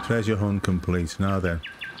 Treasure hunt complete. Now then.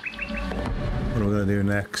 What are we going to do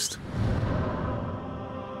next?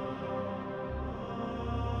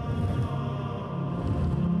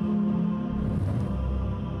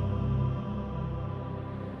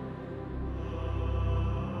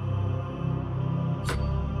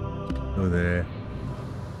 Go there.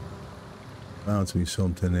 Bound to be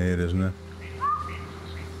something here, isn't it?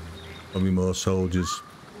 Probably more soldiers.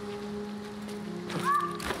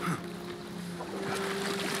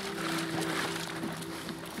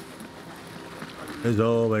 There's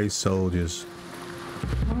always soldiers.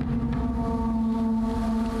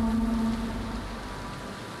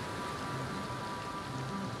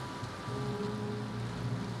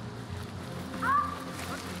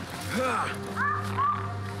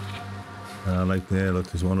 I like there, look,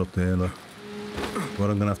 there's one up there, look. What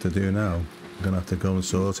I'm gonna have to do now, I'm gonna have to go and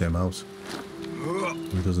sort him out.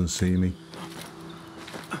 He doesn't see me.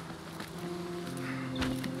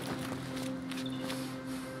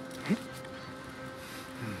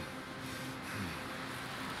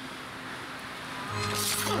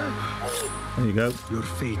 There you go. Your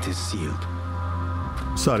fate is sealed.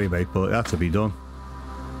 Sorry, mate, but it had to be done.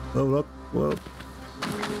 Oh, look, whoa.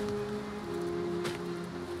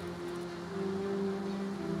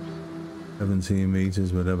 $17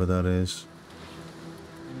 meters, whatever that is.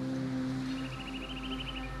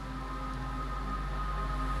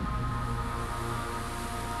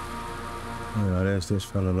 Oh, yeah, Where's this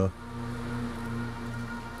fella, look?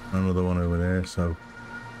 Another one over there, so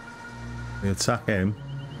we attack him.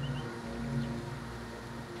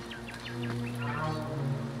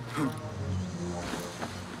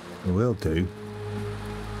 We will do.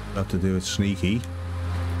 Have to do it sneaky.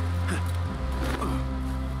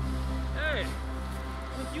 Hey!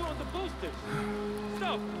 With you on the boosters!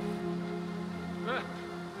 Stop!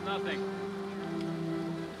 Nothing.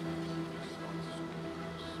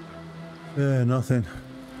 Yeah, nothing.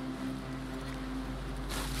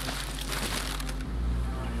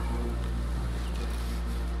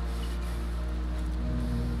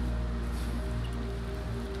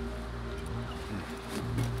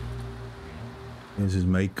 Where's his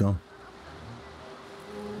mate gone?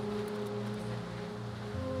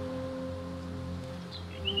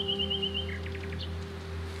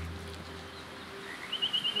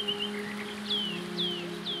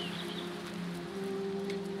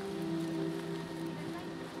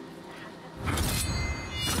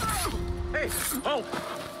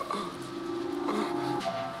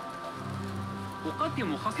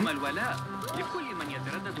 أقدم خصم الولاء لكل من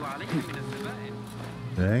يتردد علي من الزبائن.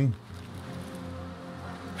 Dang.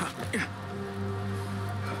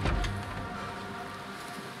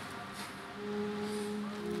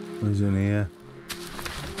 Who's in here?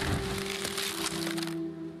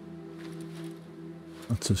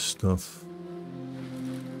 Lots of stuff.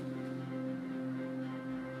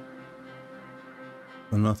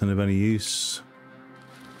 But nothing of any use.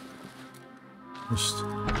 Just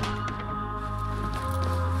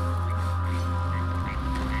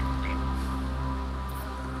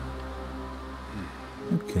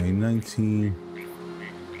okay, 19.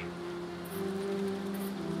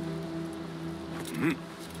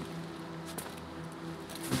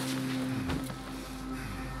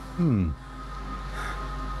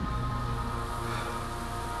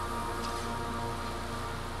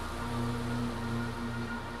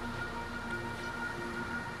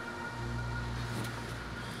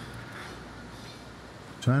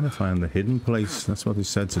 Trying to find the hidden place. That's what they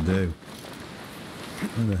said to do.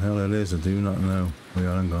 Where the hell it is, I do not know. We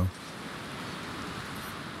are and go.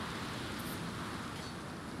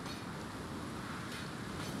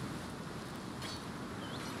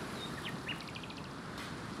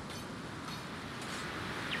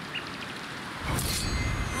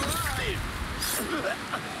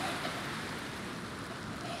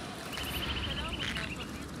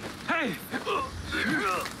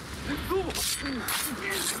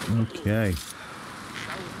 Okay.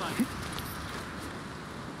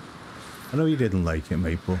 I know you didn't like it,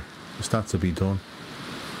 mate, but just had to be done.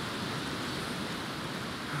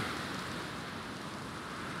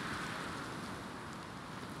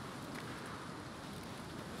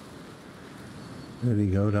 There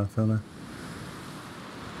you go, that fella.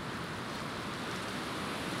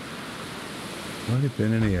 I've already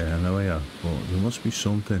been in here, I know I have, but there must be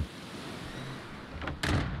something.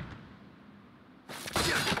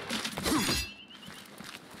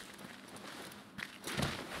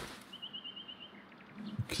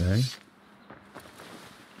 Okay.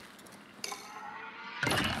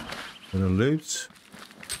 Bit of loot.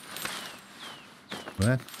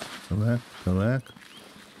 Collect, collect, collect.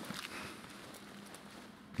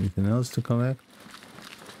 Anything else to collect?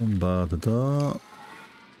 Unbar the door.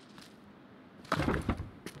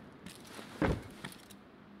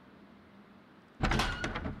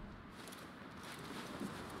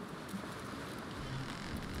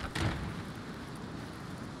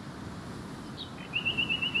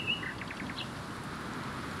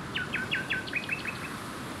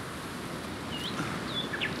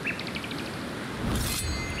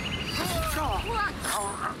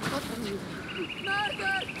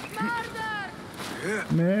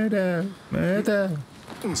 Murder! Murder!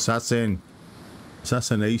 Assassin!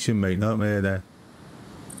 Assassination, mate, not murder.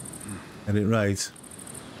 Get it right.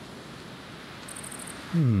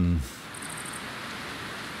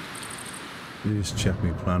 Just check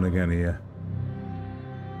my plan again here.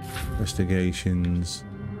 Investigations.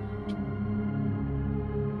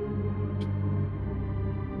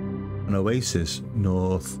 An oasis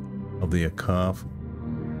north of the Akarkov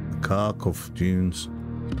dunes.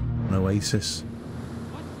 An oasis.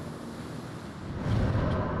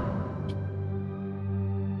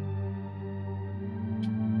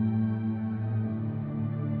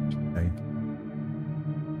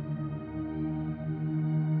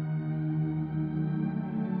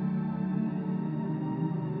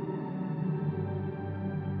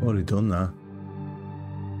 Already done that.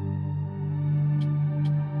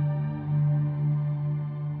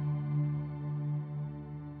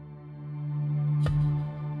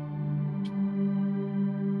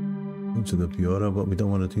 to the bureau, but we don't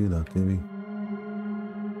want to do that, do we?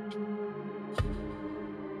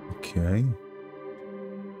 Okay.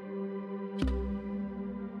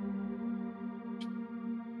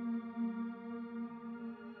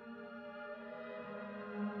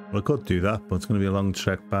 Well, I could do that, but it's going to be a long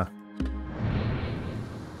trek back.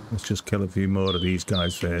 Let's just kill a few more of these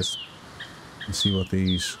guys first and see what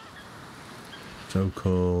these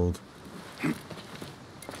so-called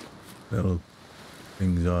little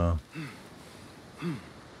things are.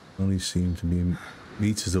 Only seem to be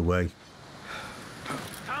meters away.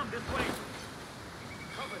 Tom, this way.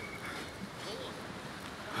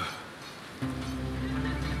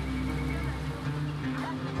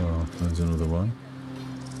 Oh, there's another one.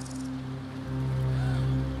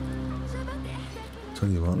 Tell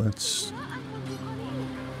you what, let's...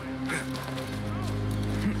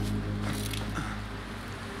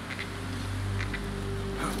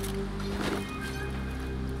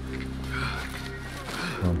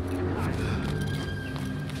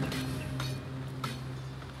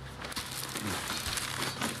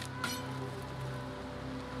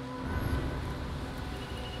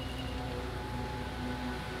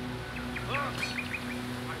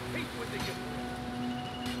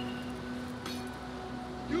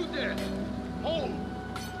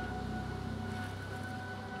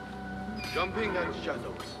 Jumping and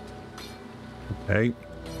shadows. Okay.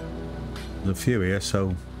 There's a few here,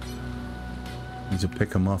 so need to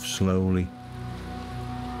pick them off slowly.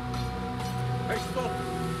 Hey, stop!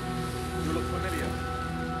 You look familiar.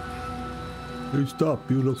 Hey, stop!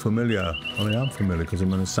 You look familiar. Well, I am familiar because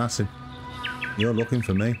I'm an assassin. You're looking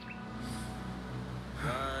for me.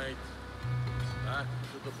 Right. Back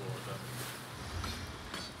to the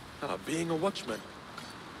border. Being a watchman.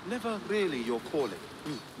 Never really your calling.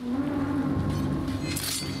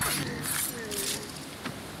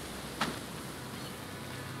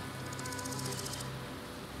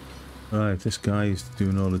 Right, this guy is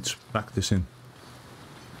doing all its practicing.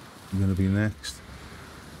 I'm gonna be next.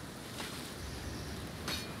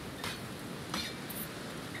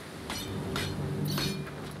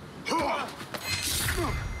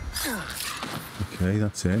 Okay,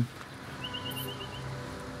 that's it.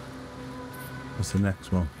 What's the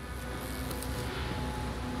next one?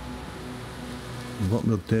 And what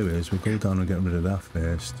we'll do is we'll go down and get rid of that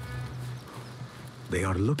first. They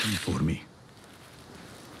are looking for me.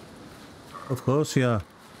 Of course, yeah.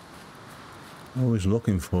 Always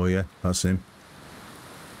looking for you. That's him.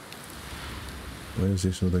 Where's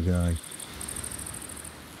this other guy?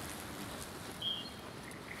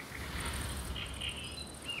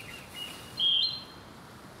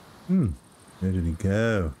 Where did he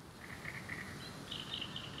go?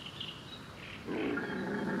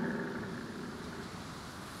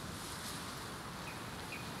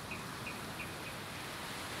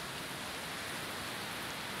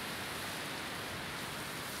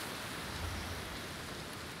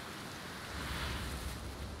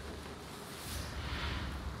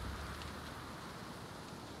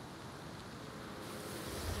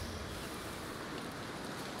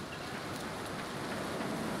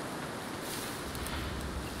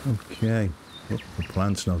 Okay, look, the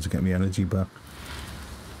plants now to get me energy back.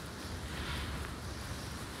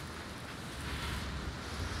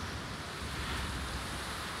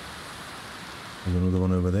 There's another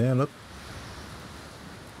one over there, look.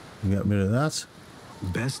 You get rid of that.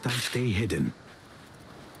 Best I stay hidden.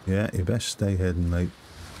 Yeah, you best stay hidden, mate.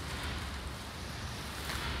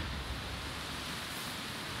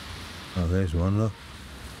 Oh, there's one, look.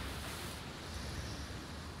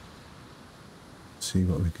 See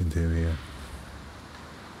what we can do here.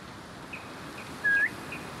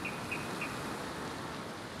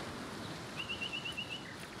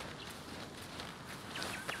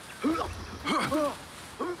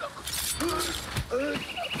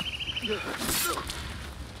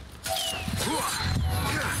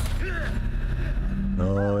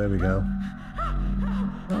 Oh, here we go.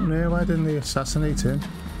 Oh no, why didn't they assassinate him?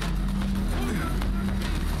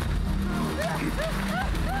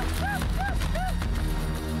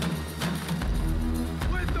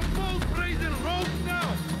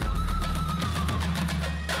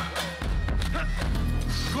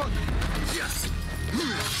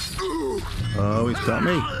 Oh, he's got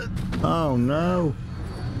me. Oh no.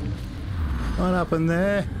 What happened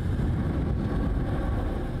there?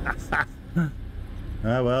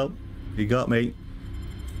 Ah well, he got me.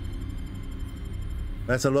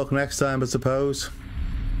 Better luck next time, I suppose.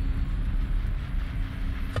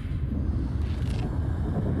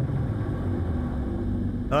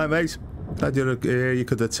 Alright mate, glad you're here, you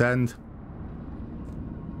could attend.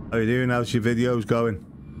 How you doing? How's your videos going?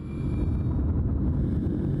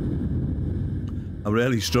 I'm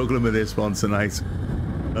really struggling with this one tonight.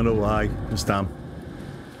 I don't know why. Just am.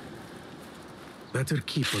 Better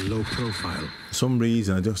keep a low profile. For some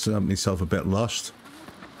reason, I just have myself a bit lost.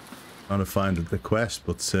 Trying to find the quest,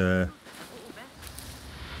 but we're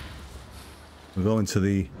going to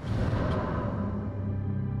the...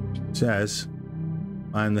 It says,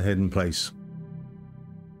 find the hidden place.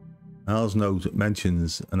 Al's note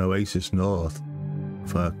mentions an oasis north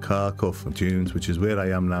for Kharkov dunes, which is where I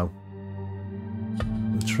am now.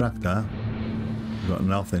 We'll track that. We've got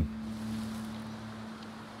nothing.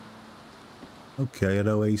 Okay, an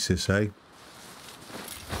oasis, eh?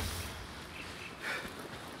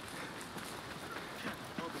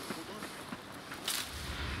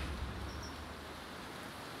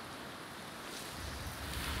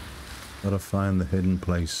 Gotta find the hidden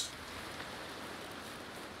place.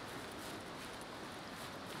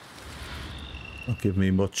 Not give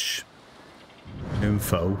me much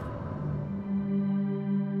info.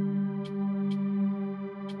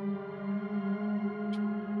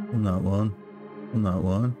 On that one. On that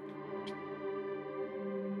one.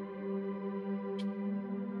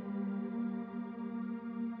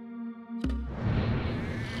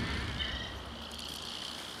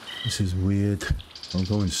 This is weird. I'm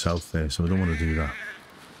going south there, so I don't want to do that.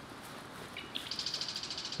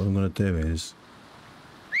 What I'm going to do is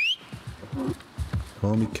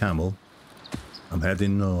call me camel. I'm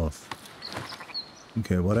heading north.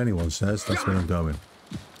 Okay, what anyone says, that's where I'm going.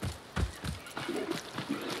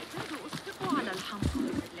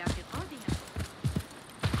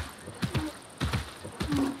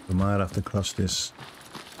 We might have to cross this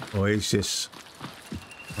oasis.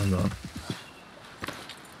 Hang on.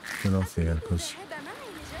 Get off here, because...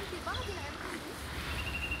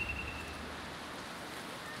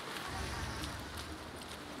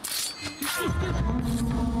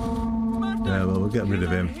 Yeah, well, we'll get rid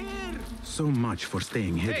of him. So much for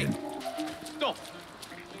staying hidden. Stop.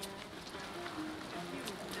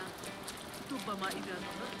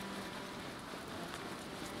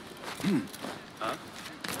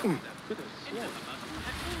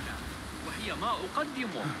 وهي ما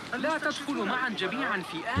أقدمه لا تدخلوا معا جميعا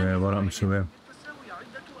في Yeah, what happened to him?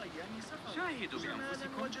 شاهدوا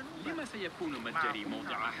بأنفسكم لما سيكون متجري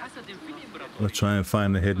موضع حسد في الإمبراطورية. We'll try and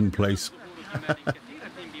find the hidden place.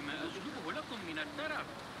 بما أجلبه لكم من الترف.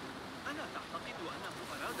 ألا تعتقد أنه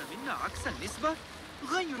أراد منا عكس النسبة؟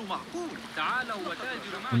 غير معقول. تعالوا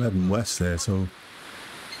وتاجروا معي. I'm heading west there, so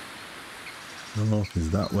north is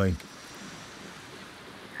that way.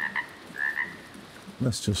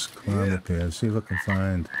 Let's just climb up here and see if I can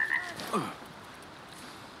find. I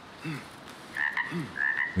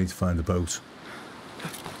need to find the boat.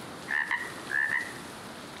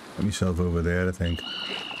 Get myself over there, I think.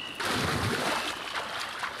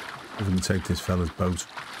 I'm going to take this fella's boat.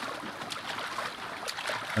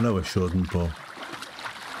 I know I shouldn't, but...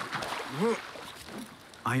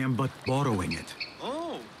 I am but borrowing it.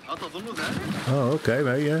 Oh, أتظن ذلك؟ Oh, okay,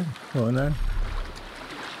 mate, yeah. Go on then.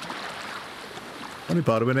 Only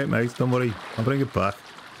borrowing it, mate. Don't worry. I'll bring it back.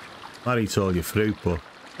 Might eat all your fruit, but...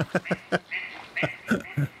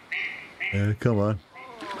 Yeah, come on.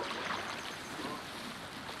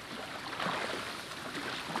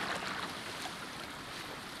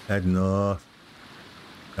 Head north.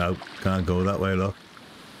 No, can't go that way, look.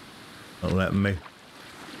 Not letting me.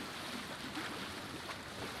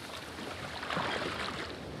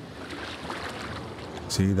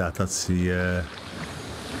 See that? That's the...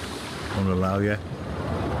 won't allow you.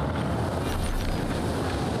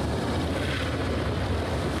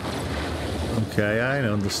 Okay, I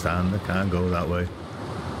understand. I can't go that way.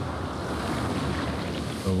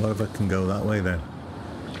 Well, what if I can go that way then?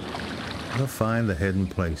 I'll find the hidden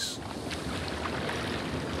place.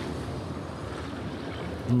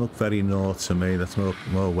 Doesn't look very north to me. That's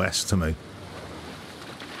more west to me.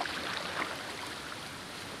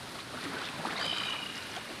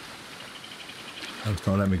 Oh, it's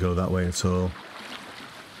not letting me go that way at all.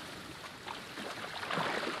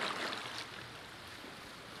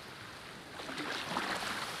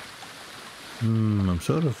 I'm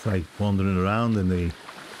sort of like wandering around in the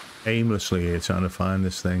aimlessly here trying to find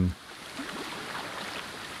this thing.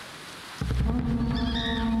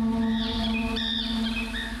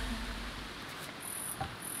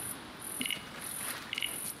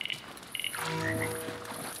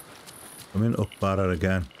 I'm in Ukbara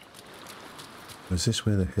again. Is this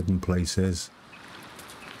where the hidden place is?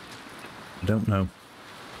 I don't know.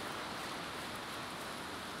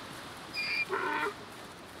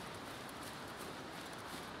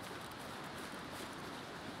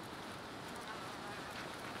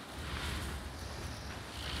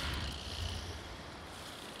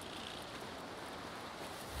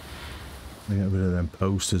 I get rid of them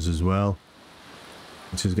posters as well,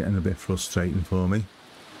 which is getting a bit frustrating for me.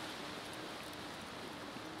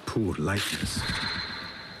 Poor likeness.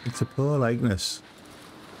 It's a poor likeness.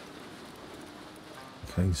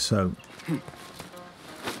 Okay, so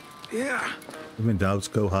Yeah. if in doubt,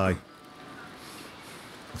 go high.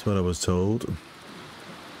 That's what I was told.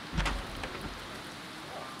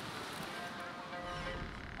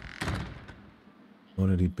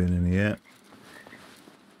 Already been in here.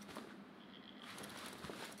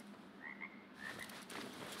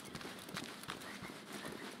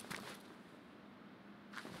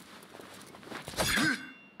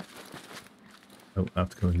 Oh, I have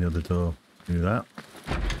to go in the other door. Do that.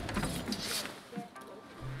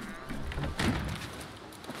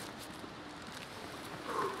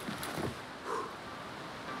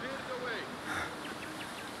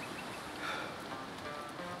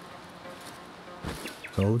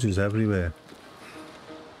 Soldiers everywhere.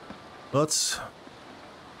 But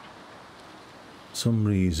some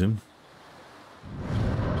reason,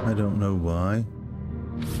 I don't know why,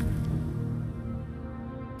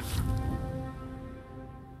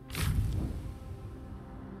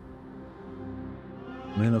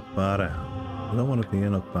 I'm in Ukbara. I don't want to be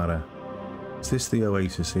in Ukbara. Is this the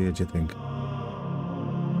oasis here, do you think?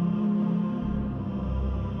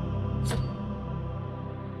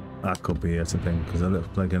 That could be it, I think, because it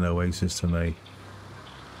looks like an oasis to me.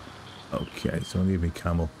 Okay, it's only a big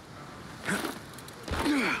camel.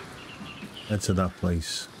 Head to that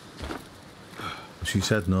place. She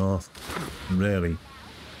said north. Really,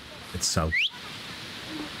 it's south.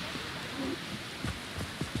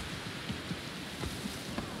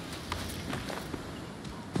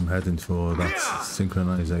 I'm heading for that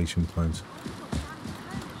synchronization point.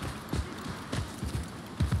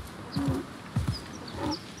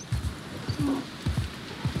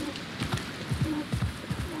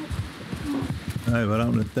 Hey, we're out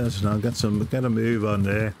in the desert now. Get a move on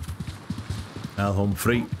there. Al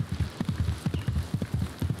Humphrey.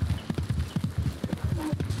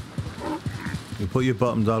 You put your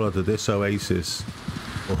bottom dollar to this oasis,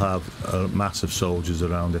 will have massive soldiers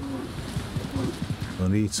around it. You'll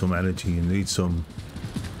need some energy, you need some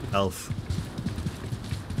health.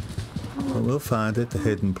 But we'll find it, the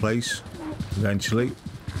hidden place, eventually.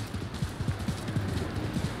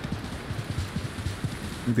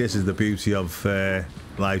 This is the beauty of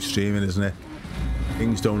live streaming, isn't it?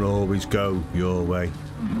 Things don't always go your way.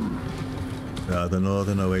 The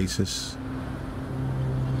Northern Oasis.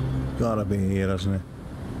 Gotta be here, hasn't it?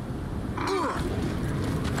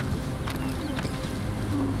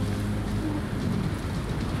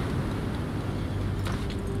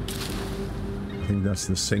 I think that's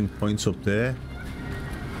the sync points up there.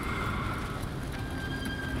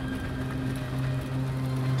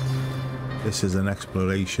 This is an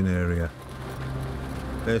exploration area.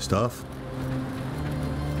 First off,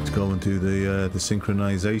 let's go and do the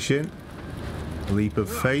synchronization, leap of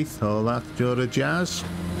faith, all that sort of jazz.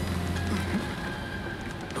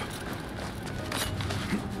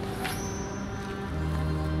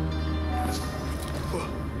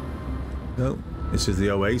 So, this is the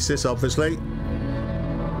oasis, obviously.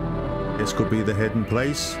 This could be the hidden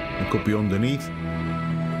place. It could be underneath.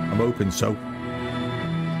 I'm hoping so.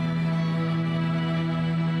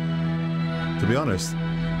 To be honest,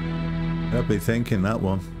 I'd be thinking that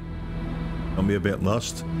one. I'll be a bit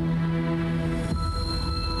lost.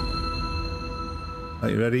 Are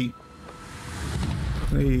you ready?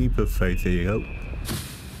 Leap of faith, here you go.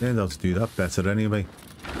 Turned out to do that better anyway.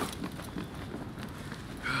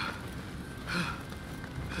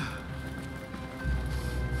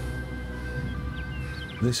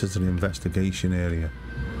 This is an investigation area.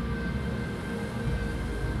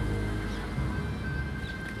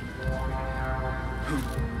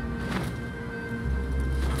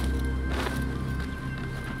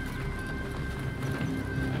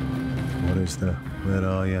 What is there? Where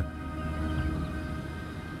are you?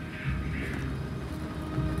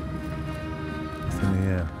 Nothing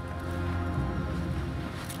here.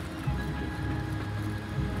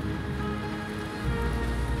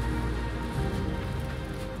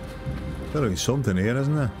 There'll be something here,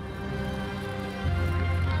 isn't there?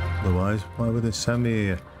 Otherwise, why would they send me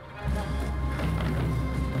here?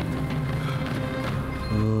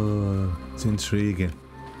 Oh, it's intriguing.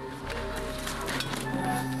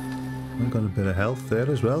 I've got a bit of health there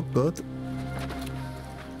as well, good.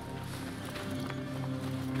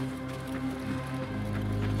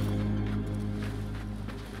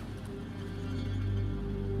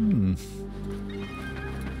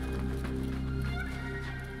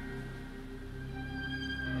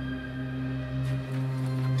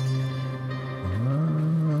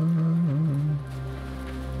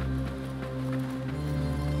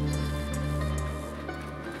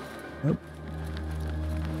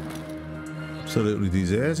 absolutely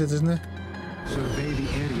deserted, isn't it? Survey the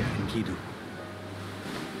area, Enkidu.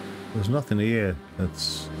 There's nothing here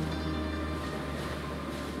that's...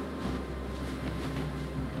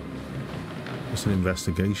 It's an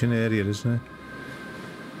investigation area, isn't it?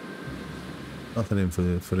 Nothing in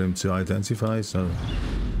for him to identify, so...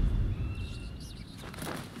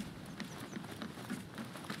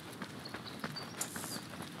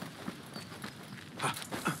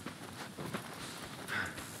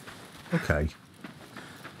 Okay.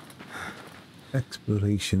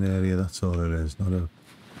 Exploration area, that's all it is, not a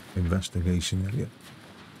investigation area.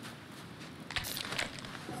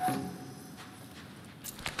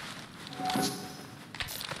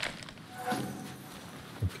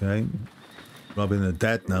 Okay. Robbing the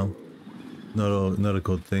dead now. Not a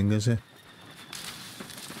good thing, is it?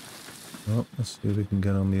 Oh, let's see if we can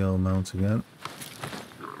get on the old mount again.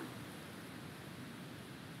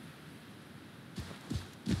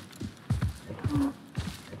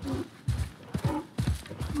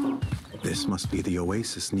 This must be the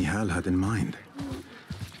oasis Nihal had in mind.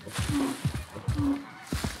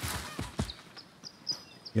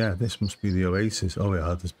 Yeah, this must be the oasis. Oh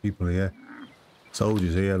yeah, there's people here.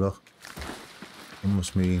 Soldiers here, look. That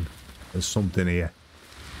must mean there's something here.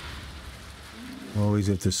 Always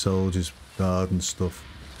if the soldiers guard and stuff.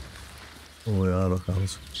 Oh yeah, look,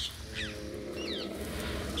 Alice.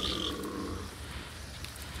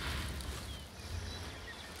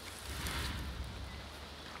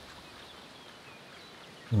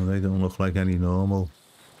 Well, they don't look like any normal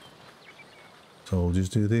soldiers,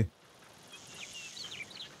 do they?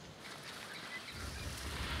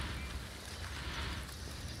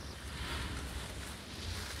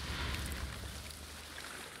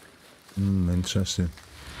 Interesting.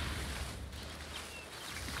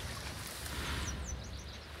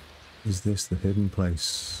 Is this the hidden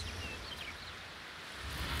place?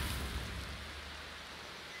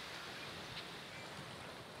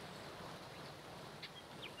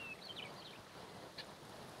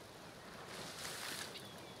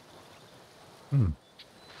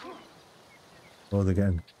 Oh, they're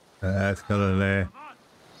getting... it's got a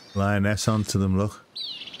lioness onto them, look.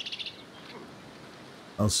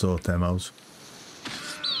 I'll sort them out.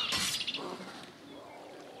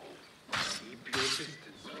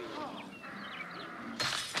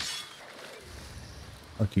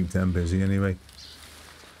 I'll keep them busy anyway.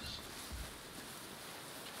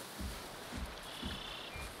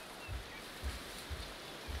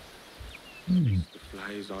 The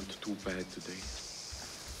flies aren't too bad today.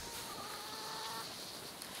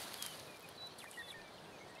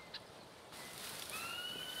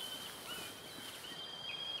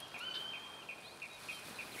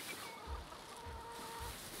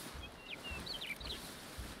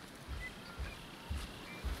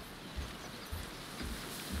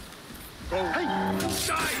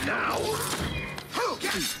 Die now!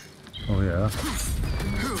 Oh yeah.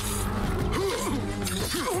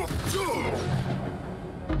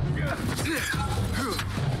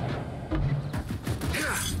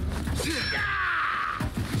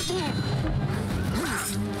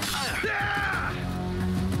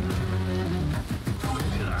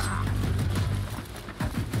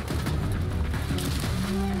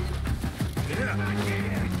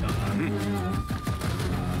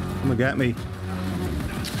 Come and get me.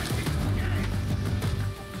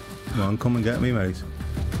 Come on, come and get me, mate.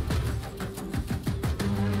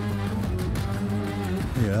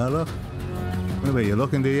 Yeah, look. Wait, you're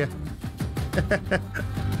looking, do you?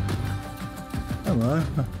 Come on.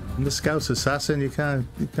 I'm the Scouse Assassin. You can't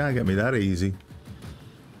get me that easy.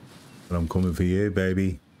 But I'm coming for you,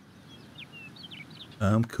 baby.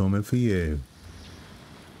 I'm coming for you.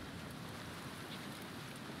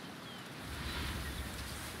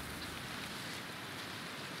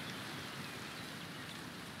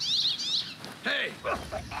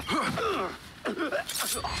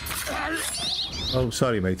 Oh,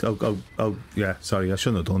 sorry, mate. Oh, yeah, sorry. I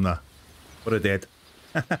shouldn't have done that. But I did.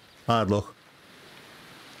 Hard luck.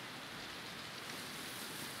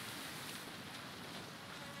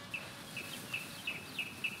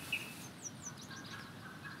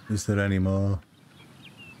 Is there any more?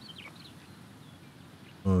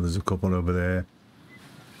 Oh, there's a couple over there.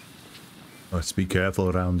 Let's be careful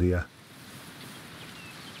around here.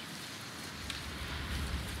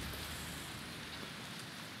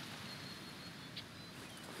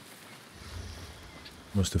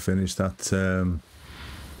 Must have finished that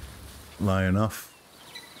lion off.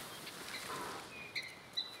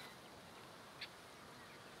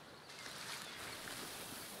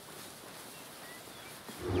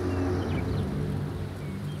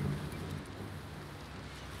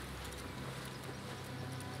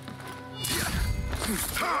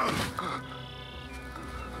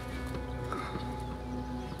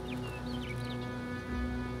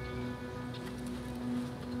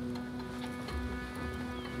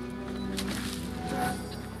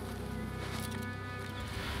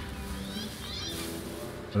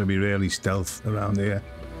 Gotta be really stealth around here.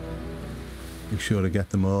 Make sure to get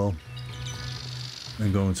them all.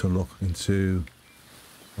 I'm going to look into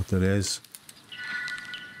what there is.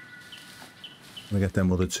 I'm gonna get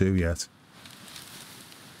them other two yet.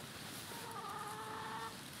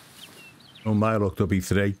 Oh my luck, there'll be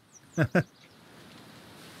 3. Come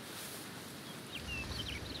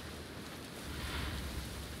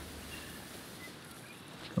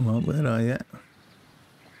on, where are you?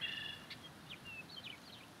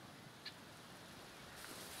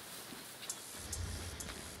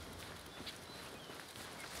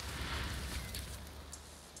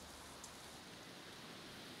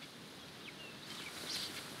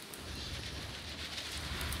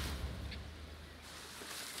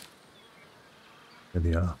 There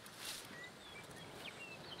they are.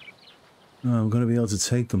 Oh, I'm going to be able to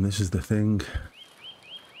take them, this is the thing.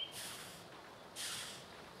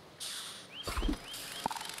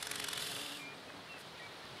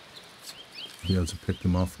 Be able to pick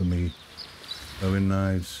them off with me throwing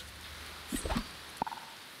knives.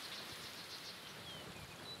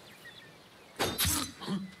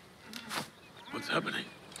 What's happening?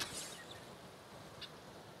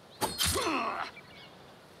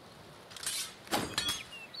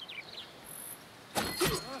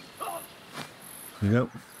 There you go.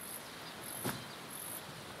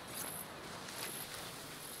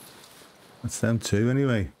 That's them two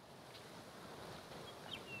anyway.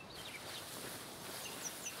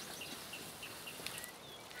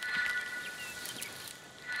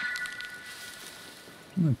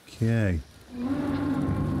 Okay.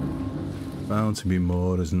 Bound to be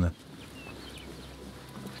more, isn't it?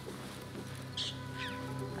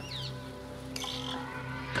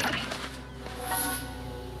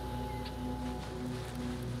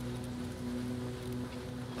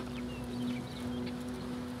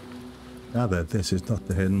 Now that this is not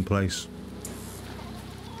the hidden place.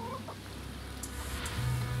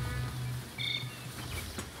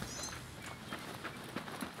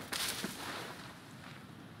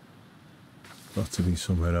 Got to be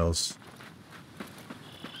somewhere else.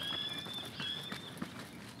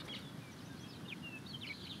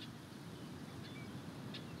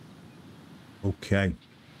 Okay.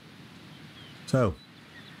 So,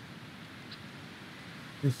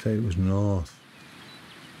 let's say it was north.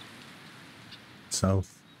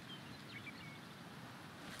 South.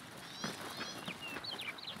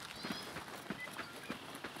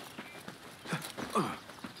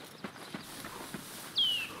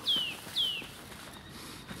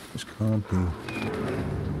 This can't be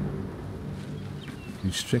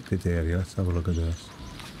restricted area. Let's have a look at this.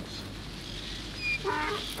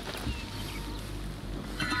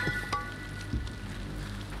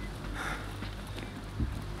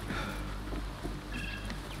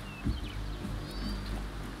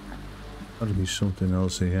 Gotta be something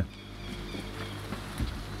else here.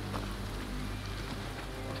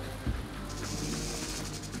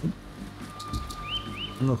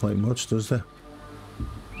 Doesn't look like much, does there?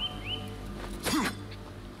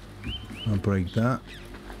 I'll break that.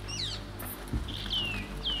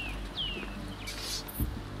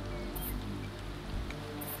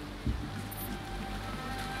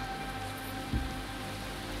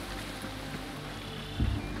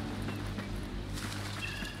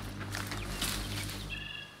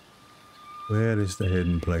 Where is the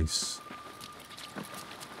hidden place?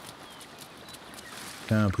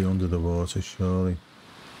 Can't be under the water, surely.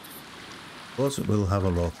 But we'll have a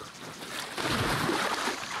look.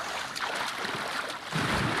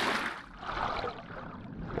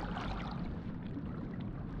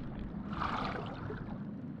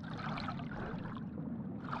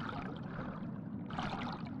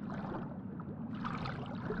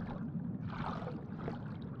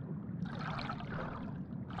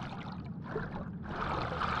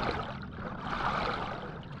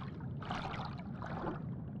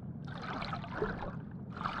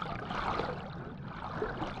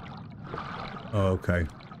 Oh, okay.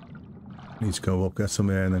 Need to go up, get some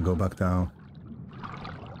air, and then go back down.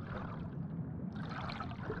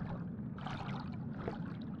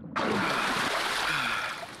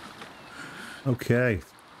 Okay.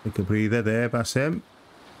 Take a breather there, Basim.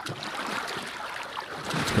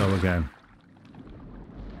 Let's go again.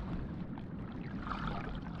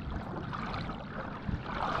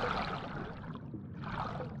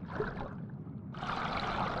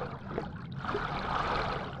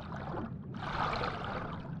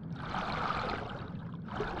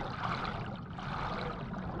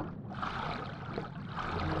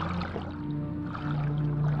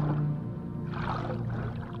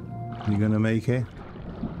 You gonna make it?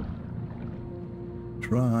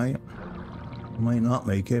 Try. Might not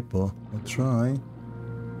make it, but I'll try.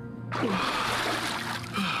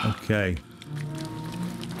 Okay.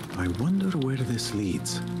 I wonder where this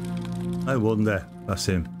leads. I wonder. That's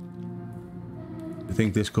him. You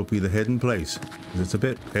think this could be the hidden place? 'Cause it's a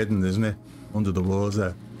bit hidden, isn't it? Under the walls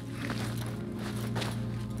there.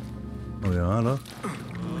 Oh yeah, look.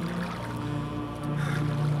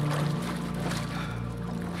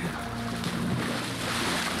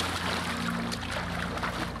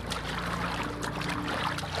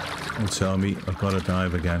 Don't tell me I've got to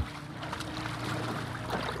dive again.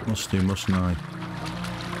 Must do, mustn't I?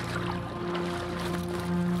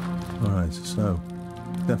 Alright, so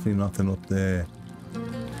definitely nothing up there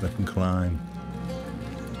that I can climb.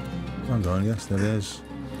 Hang on, yes there is.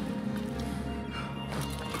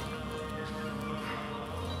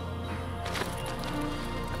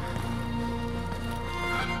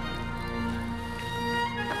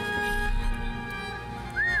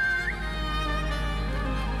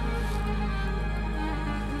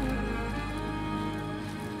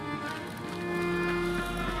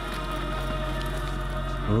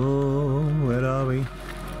 Oh, where are we?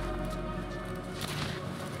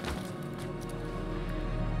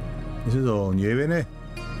 This is all new, isn't it?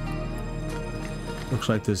 Looks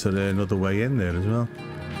like there's another way in there as well.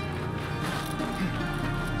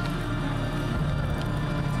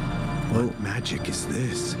 What magic is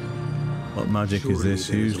this? What magic is this?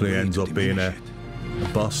 Usually ends up being a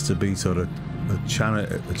boss to beat or a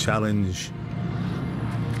challenge.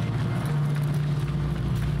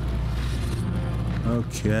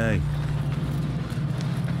 Okay.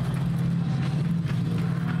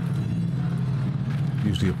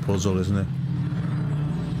 Usually a puzzle, isn't it?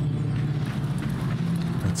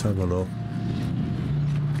 Let's have a look.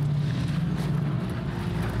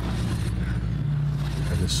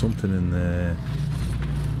 Okay, there's something in there.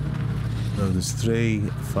 No, there's 3,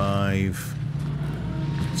 5,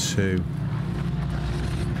 2.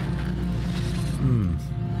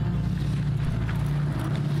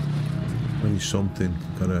 Maybe something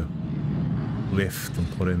gotta lift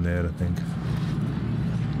and put in there, I think.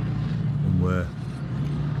 Somewhere.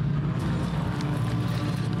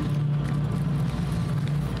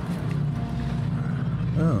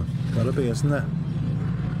 Oh, gotta be, isn't there?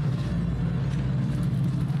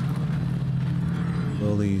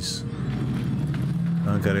 All these.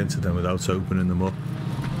 Can't get into them without opening them up.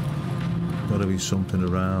 Gotta be something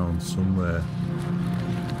around somewhere.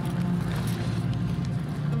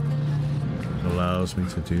 Allows me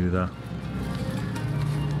to do that.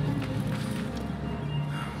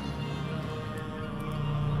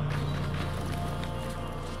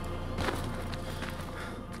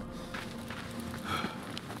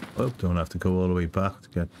 Oh, don't have to go all the way back to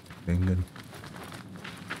get thinking.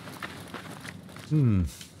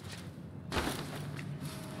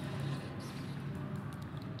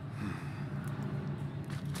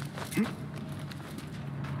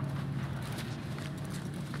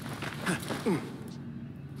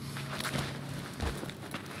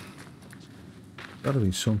 Gotta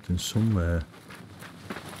be something somewhere.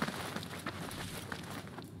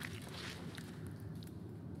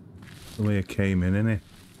 The way it came in, innit?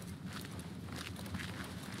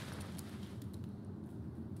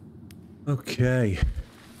 Okay.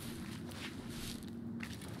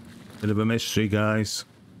 Bit of a mystery, guys.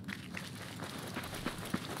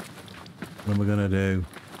 What am I gonna do?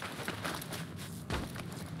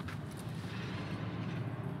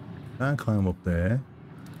 Can't climb up there.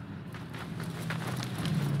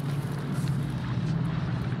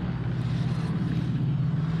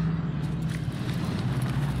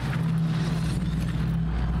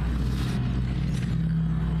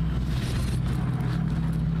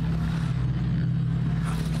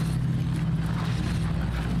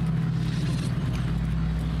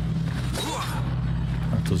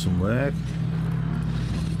 Doesn't work.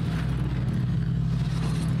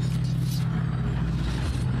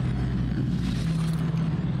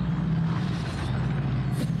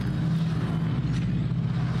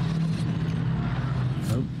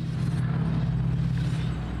 Nope.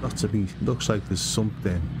 Got to be. Looks like there's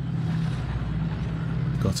something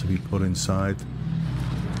got to be put inside.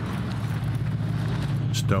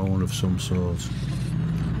 Stone of some sort.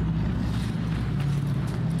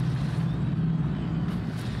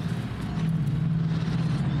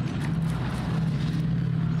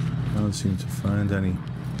 Can't seem to find any.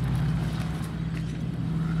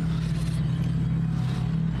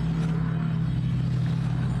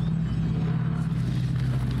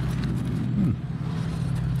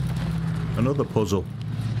 Another puzzle.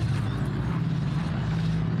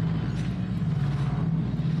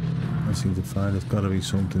 I seem to find there's got to be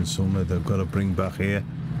something somewhere they've got to bring back here.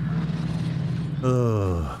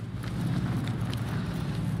 Oh.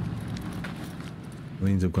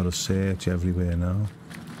 Means I've got to search everywhere now.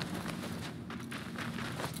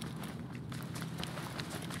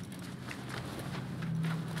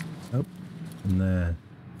 Oh, from there.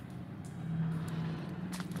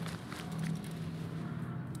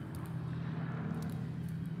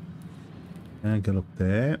 Can't get up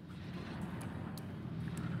there.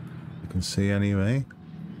 You can see anyway.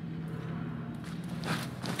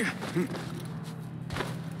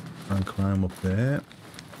 Can't climb up there.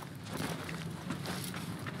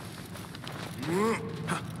 Oh.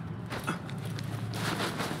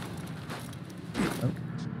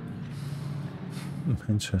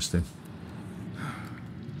 Interesting.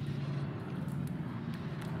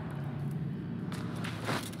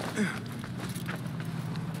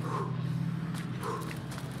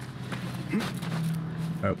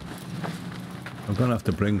 Oh. I'm gonna have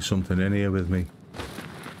to bring something in here with me.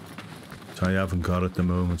 Which I haven't got at the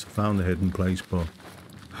moment. I found a hidden place, but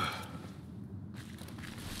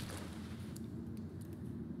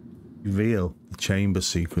reveal the chamber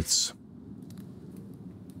secrets.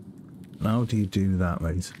 And how do you do that,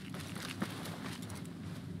 mate?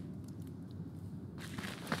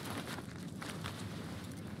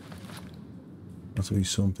 Has to be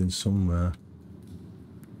something somewhere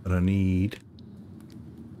that I need.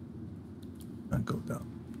 Can't go down.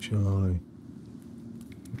 Surely.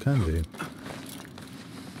 You can do.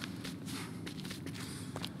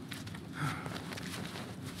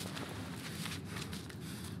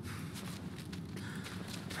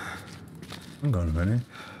 Hang on a minute.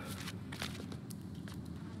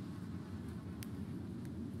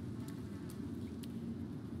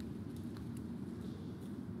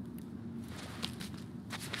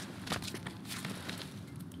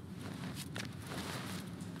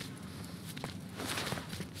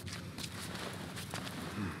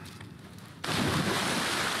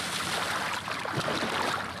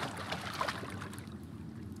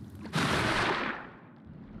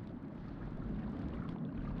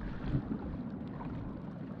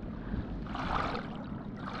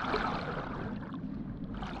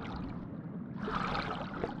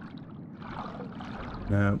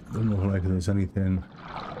 No, doesn't look like there's anything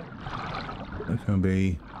that can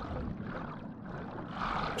be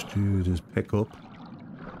to just pick up.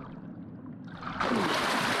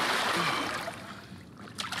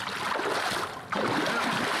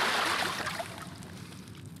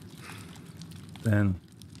 Then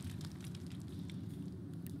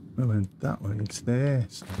I went that way, it's there,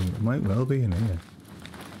 so it might well be in here.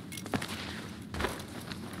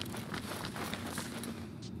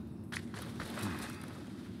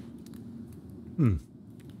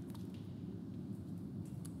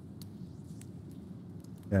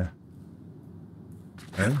 Yeah.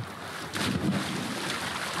 Okay.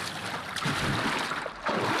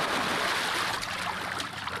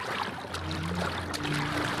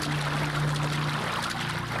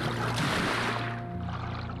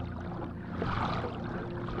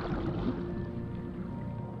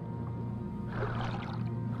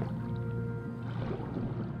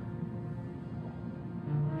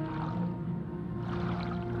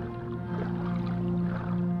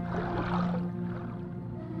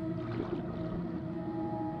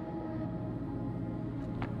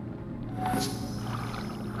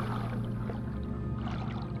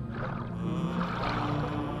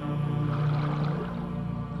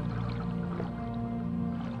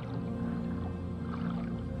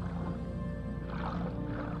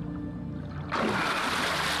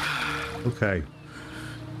 Okay.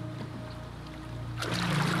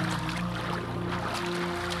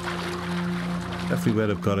 Definitely where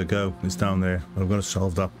I've got to go is down there. I've got to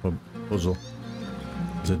solve that puzzle.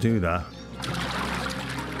 To do that,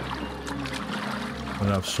 I'll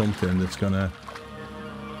have something that's gonna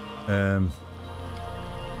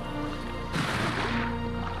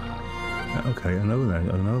okay, I know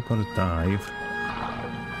that. I know I've got to dive.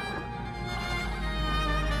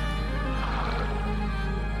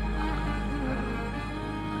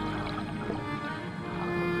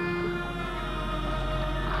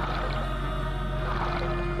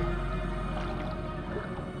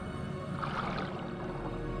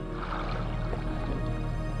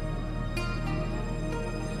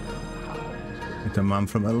 The man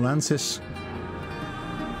from Atlantis.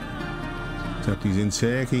 Except he's in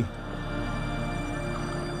Turkey.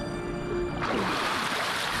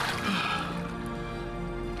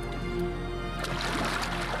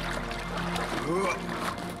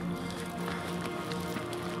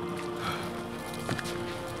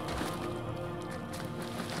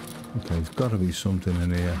 Okay, there's got to be something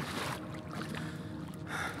in here.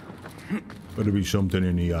 Gotta be something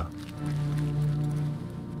in here.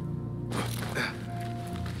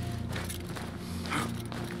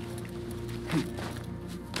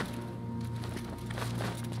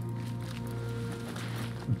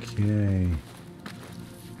 Okay.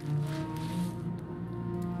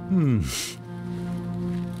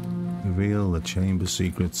 Reveal the chamber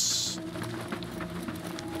secrets.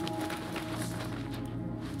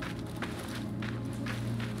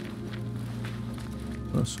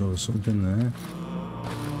 I saw something there.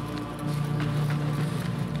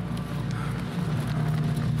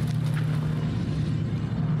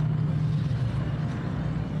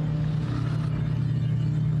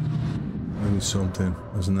 Maybe something,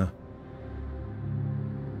 isn't there?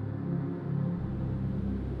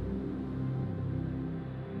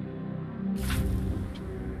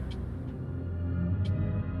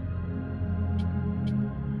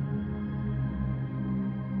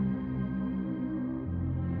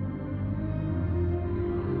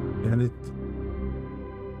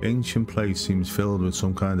 Ancient place seems filled with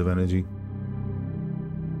some kind of energy.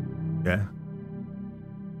 Yeah.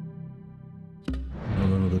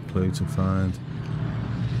 Another clue to find.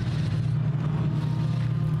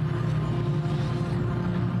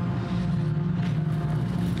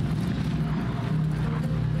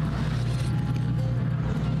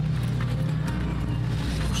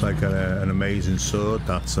 Looks like an amazing sword,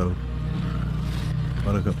 that, so.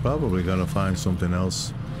 But I could probably gotta find something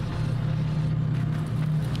else.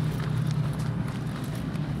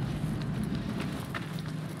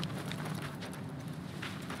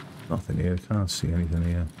 Nothing here, can't see anything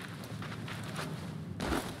here.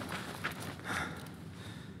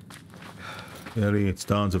 Really, it's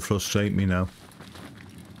starting to frustrate me now.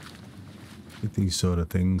 With these sort of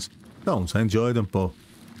things. Don't, I enjoy them, but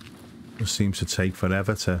it just seems to take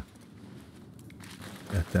forever to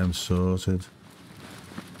get them sorted.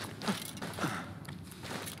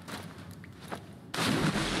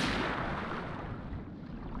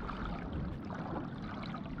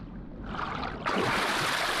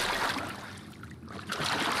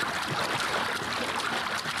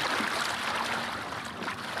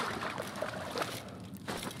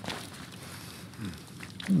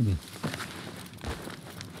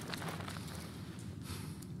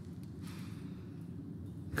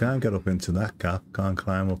 Can't get up into that gap, can't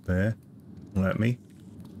climb up there. Let me.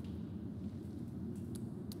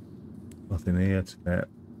 Nothing here to get,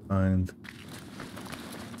 find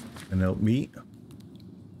and help me.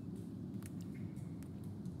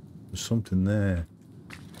 There's something there.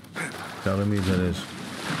 Telling me there is.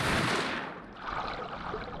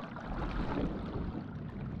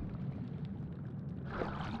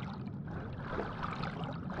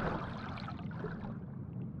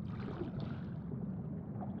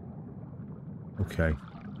 Okay.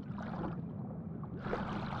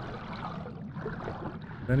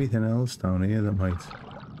 Anything else down here that might...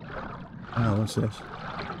 Ah, what's this?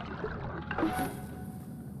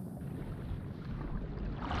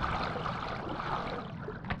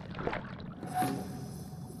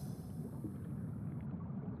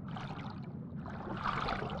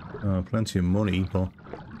 Oh, plenty of money, but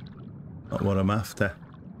not what I'm after.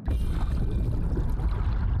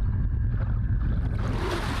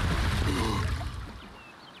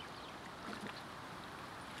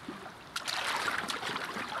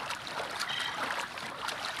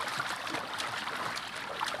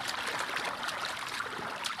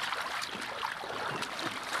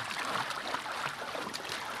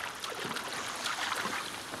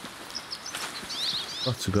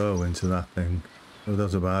 Got to go into that thing. No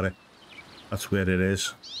doubt about it. That's where it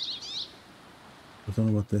is. I don't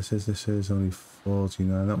know what this is. This is only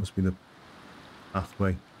 49. That must be the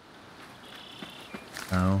pathway.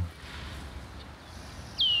 Now.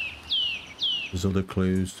 There's other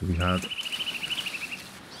clues to be had.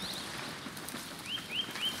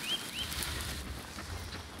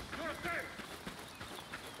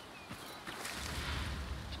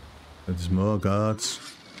 There's more guards.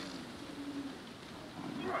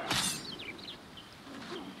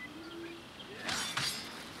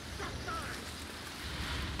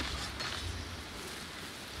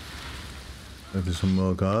 There's some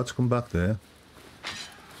more guards come back there.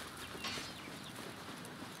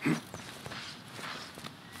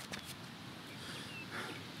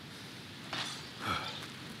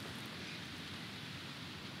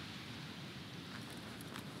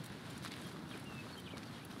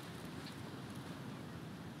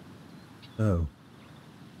 Oh.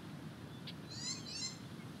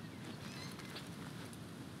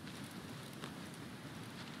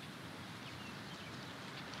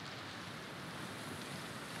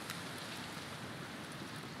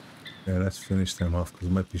 Yeah, let's finish them off because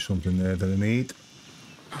there might be something there that I need.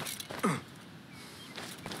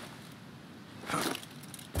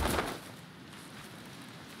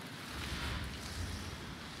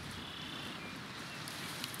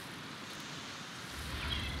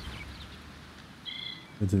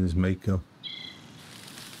 Where did his mate go?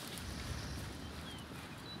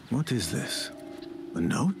 What is this? A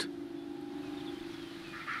note?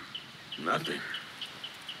 Nothing.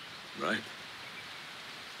 Right.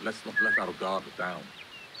 Let's not let our guard down.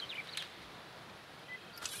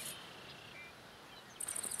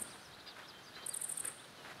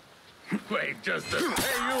 Wait just a...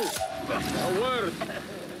 Hey, you! A word!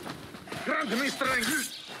 Grant me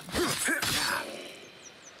strength!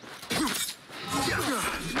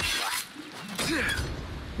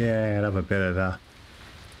 Yeah, I'll have a bit of that.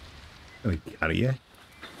 Let me carry you.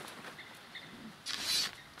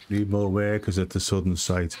 Need more workers at the southern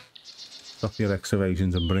site. Stop your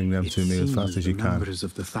excavations and bring them to me as fast as you can. Members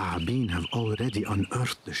of the Thahabin have already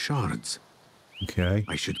unearthed the shards. Okay.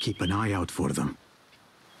 I should keep an eye out for them.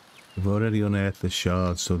 We've already unearthed the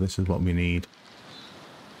shards, so this is what we need.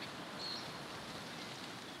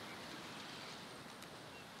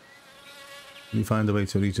 Can you find a way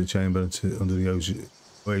to reach the chamber under the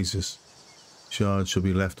oasis? Shards should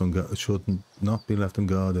not be left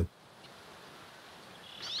unguarded.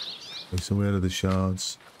 Okay, so where are the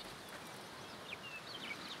shards?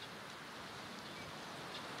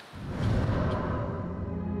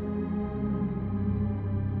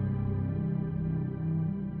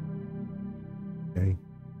 Okay.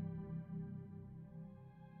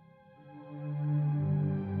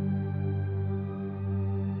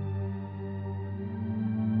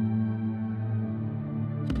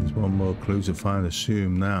 There's one more clue to find.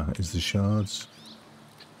 Assume now is the shards.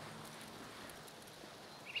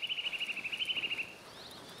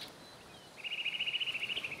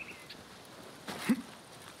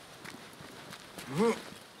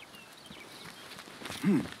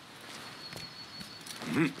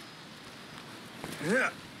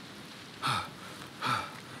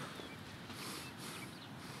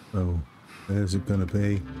 Oh, where's it gonna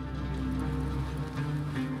be?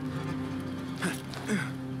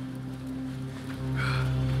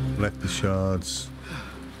 Collect the shards.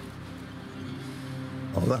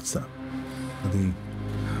 Oh, that's that. Are they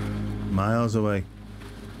miles away?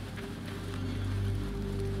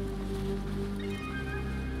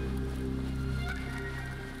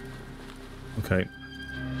 Okay,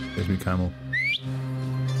 here's my camel.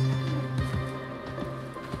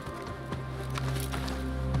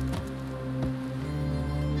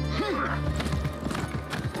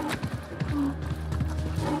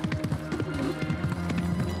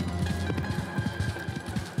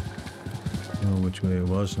 Oh, which way it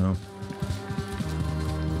was now.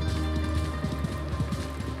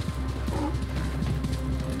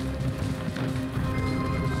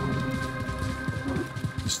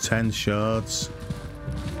 There's 10 shards.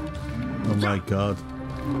 Oh my god.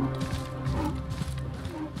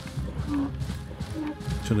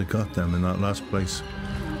 Should have got them in that last place.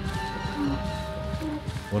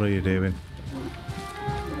 What are you doing?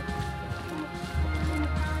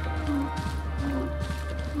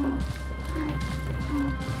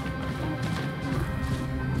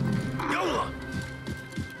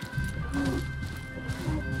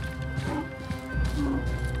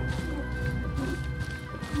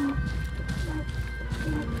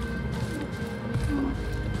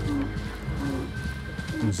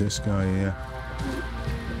 Who's this guy here?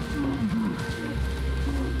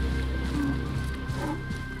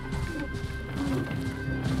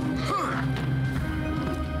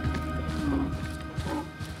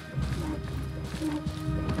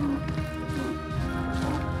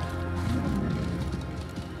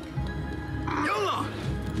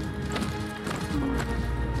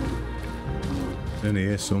 In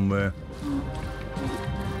here somewhere.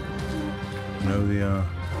 No, they are.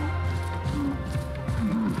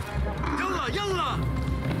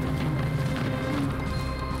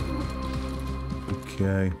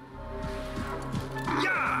 Okay.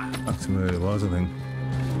 Back to where it was, I think.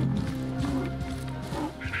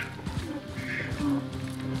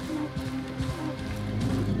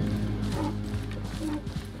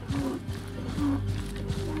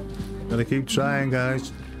 Gotta keep trying,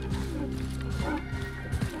 guys.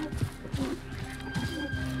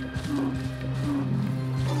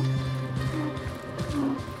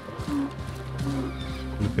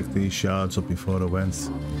 I'm gonna pick these shards up before I went.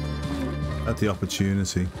 Had the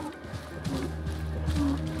opportunity.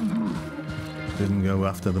 Didn't go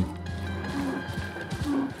after them.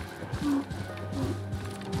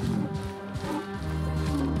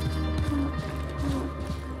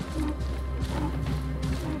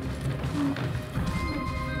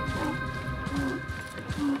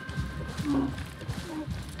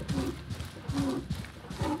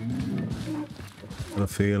 got a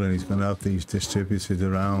feeling he's going to have these distributed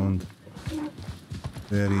around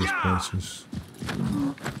various places.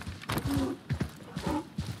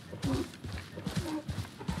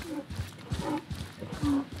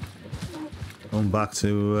 Going back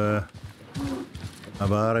to a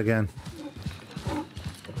bar again.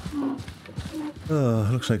 Oh,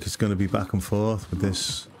 looks like it's going to be back and forth with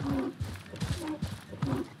this.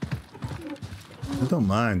 I don't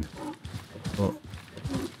mind, but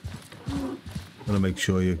gotta make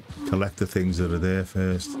sure you collect the things that are there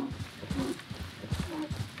first.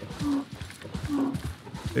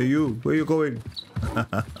 Hey you, where you going?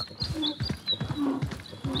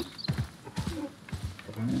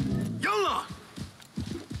 Yalla!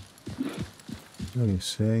 What do you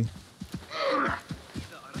see?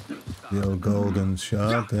 The old golden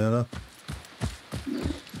shard there, look.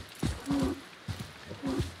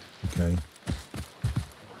 Okay.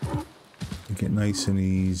 Make it nice and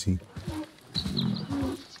easy.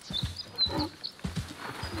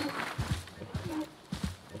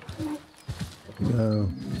 Go.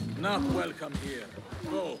 Not welcome here.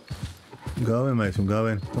 Go. I'm going, mate, I'm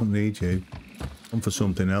going. Don't need you. I'm for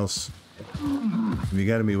something else. If you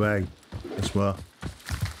get in my way, guess what?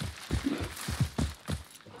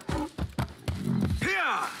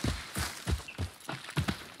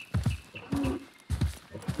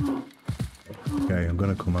 Okay, I'm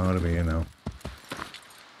gonna come out of here now.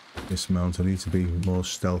 Dismount, I need to be more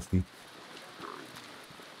stealthy.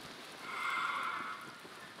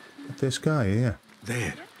 This guy here.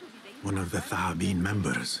 There. One of the Thahabin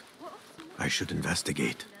members. I should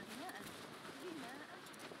investigate.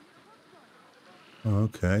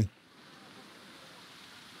 Okay.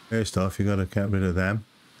 First off, you gotta get rid of them.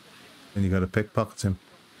 Then you gotta pickpocket him.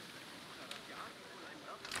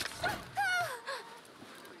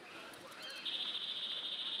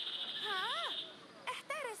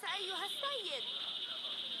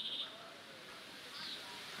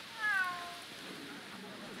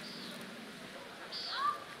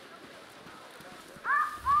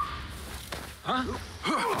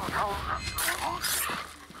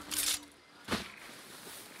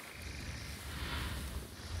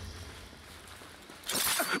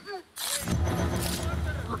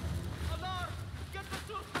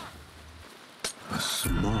 A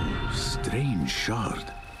small, strange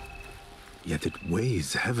shard. Yet it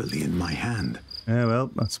weighs heavily in my hand. Yeah,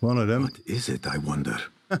 well, that's one of them. What is it, I wonder?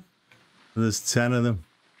 There's 10 of them.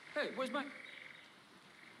 Hey, where's my...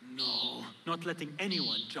 No, not letting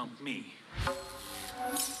anyone jump me.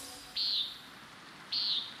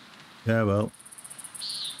 Yeah, well.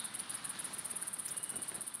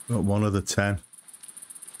 Got one of the 10.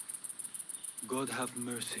 God have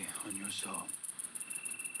mercy on your soul.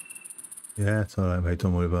 Yeah, it's alright, mate.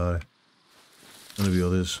 Don't worry about it. One of the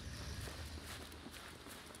others.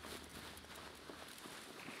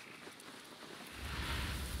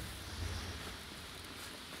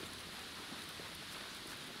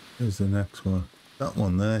 Here's the next one. That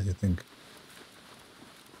one there, you think?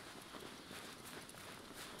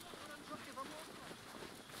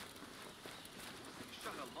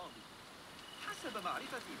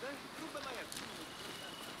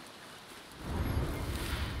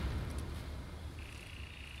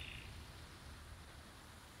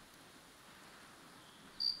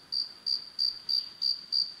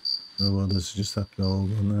 Oh, well, there's just that gold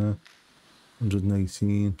one there.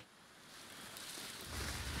 118.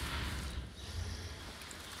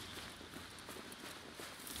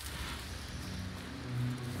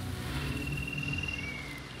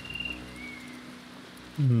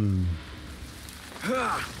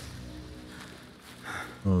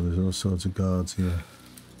 Oh, there's all sorts of guards here.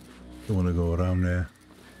 Don't want to go around there.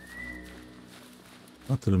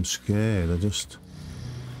 Not that I'm scared, I just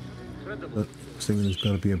thinking there's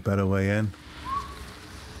got to be a better way in.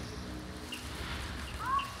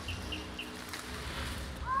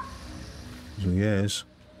 So yes.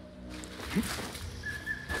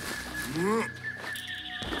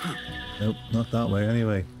 Nope, not that way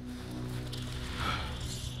anyway.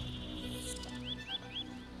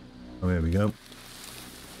 Oh, here we go.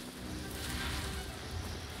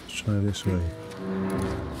 Let's try this way.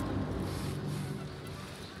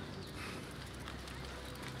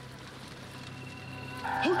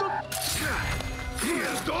 Hold on!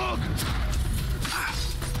 Here, dog!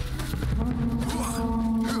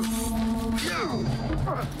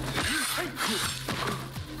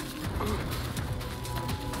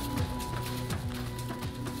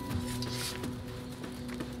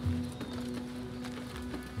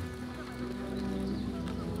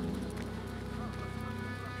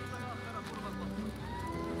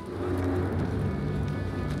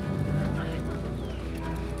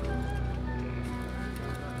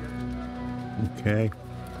 Okay.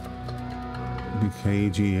 Be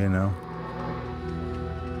cagey here now.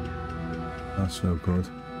 That's so good.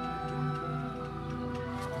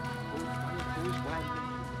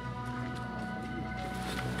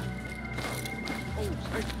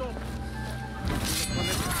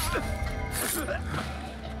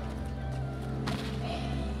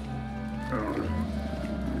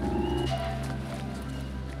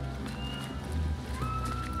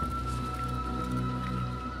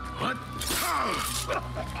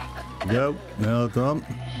 Go, well done.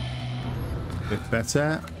 Bit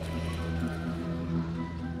better.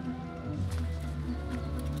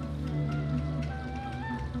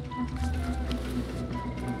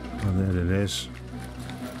 Oh, there it is.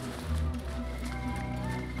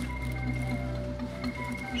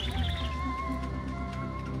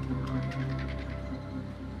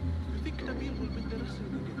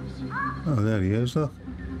 Oh, there he is, look.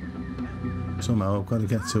 Somehow I've got to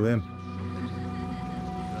get to him.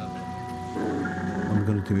 I'm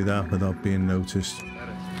going to do that without being noticed.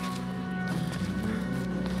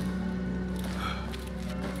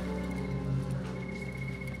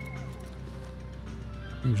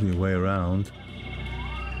 Usually a way around.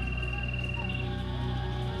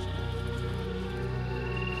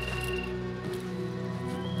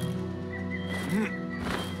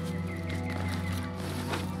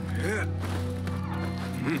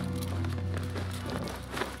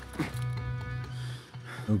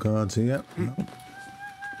 No guards here. No.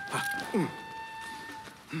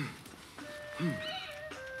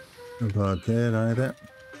 No guard there either.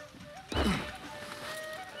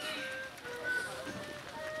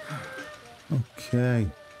 Okay.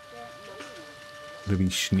 Gotta be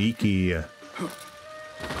sneaky here.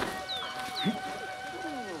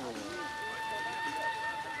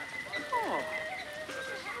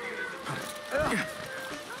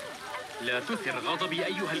 لا تثر غضبي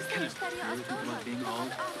أيها الكلب.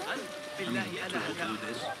 بالله أنا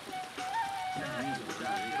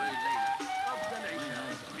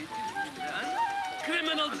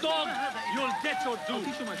Criminal dog! You'll get your due.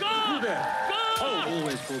 Go! Go!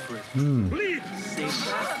 Always fall for it. Please!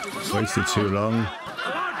 Wasted too long.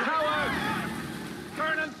 Coward!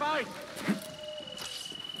 Turn and fight!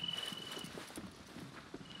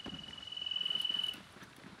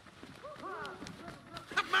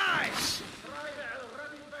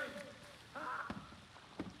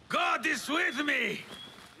 God is with me!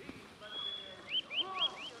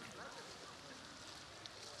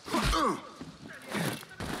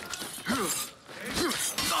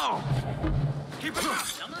 Keep it up!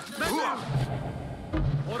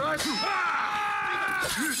 All right.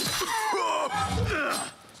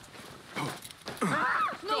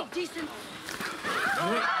 No decent.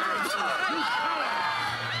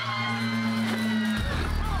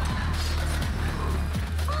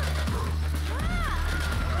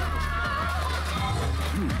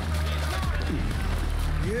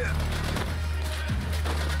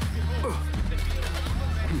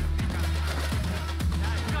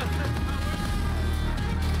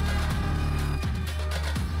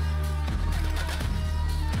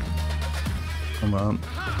 Come on.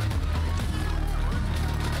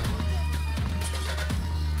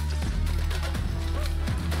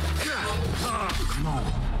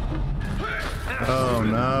 Oh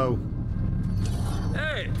no.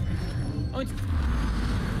 Hey!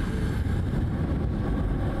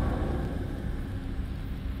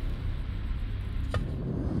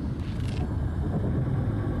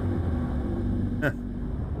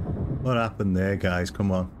 What happened there, guys?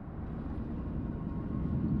 Come on.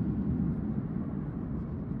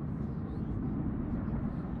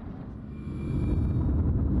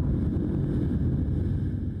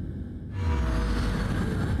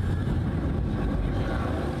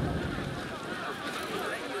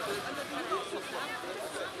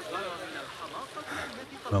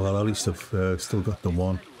 Oh, well, at least I've still got the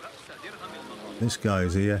one. This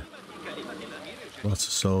guy's here. Lots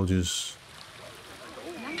of soldiers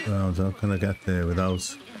around. How can I get there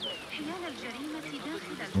without...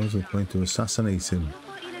 What's the point to assassinate him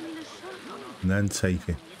and then take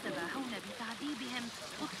it?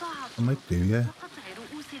 I might do, yeah.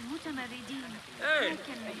 Hey!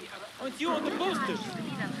 Aren't you on the posters?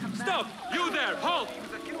 Stop! You there! Halt!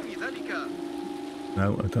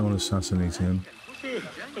 No, I don't want to assassinate him.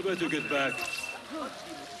 I better get back.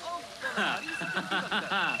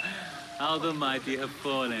 How the mighty have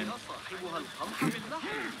fallen.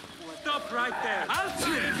 Stop right there! I'll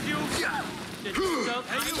save you!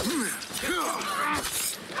 Hey, you!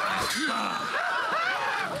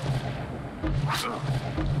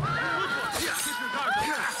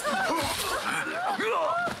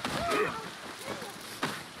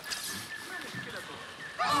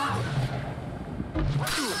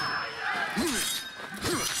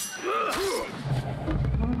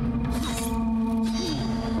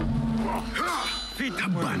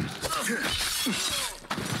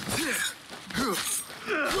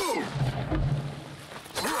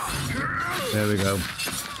 There we go.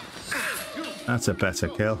 That's a better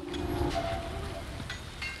kill.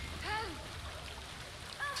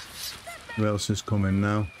 Who else is coming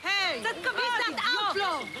now? Hey! That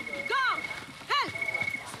outlaw! Guard! Help!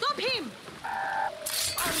 Stop him!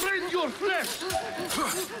 Rend your flesh!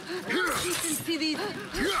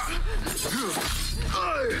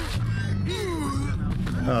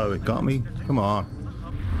 Oh, it got me. Come on.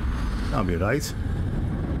 That'll be right.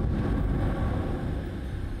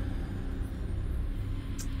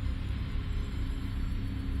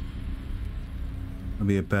 There'll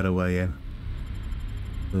be a better way in.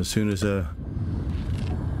 As soon as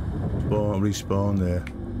respawn there,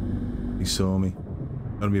 he saw me.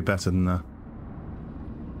 That'll be better than that.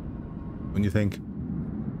 What do you think?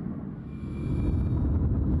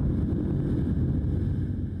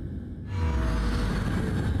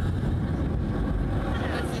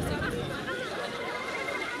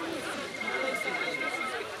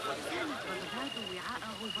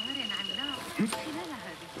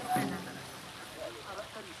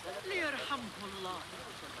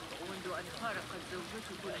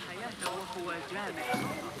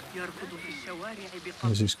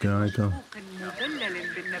 Where's this guy gone?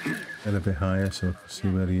 Get a bit higher so I can see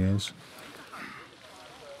where he is.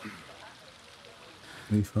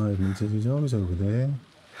 25 meters, he's always over there.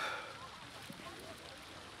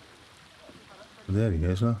 Oh, there he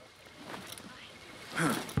is, look.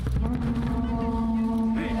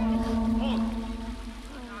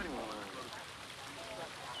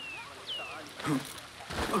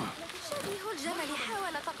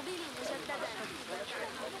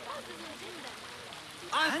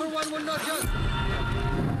 I, for one, will not judge.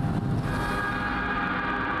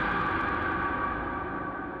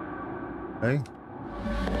 Hey?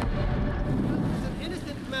 He's an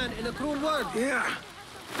innocent man in a cruel world. Yeah.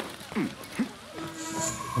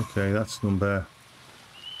 Okay, that's number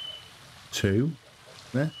 2.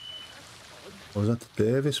 Yeah? Or was that the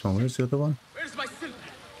Davis one? Where's the other one? Where's my silver?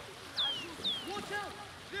 Watch out!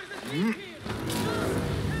 There's a thief here!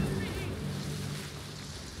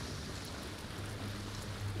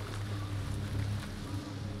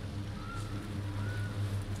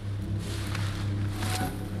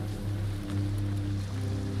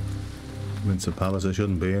 Winter Palace, I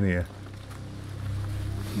shouldn't be in here.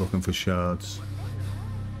 Looking for shards.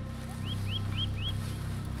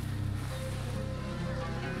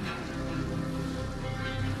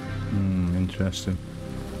 Interesting.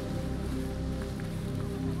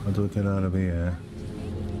 How do I get out of here?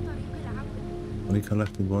 Only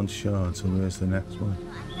collected 1 shard, so where's the next one?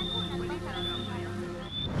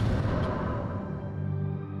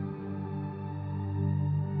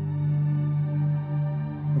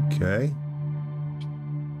 Okay.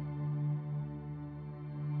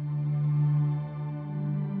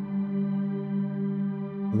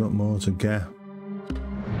 We've got more to get.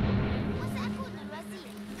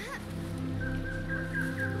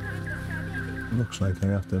 Looks like I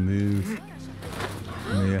have to move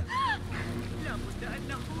from here.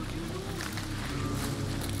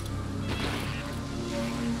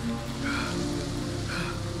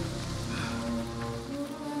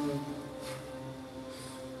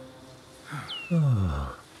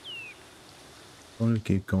 Oh. I want to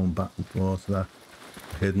keep going back and forth to that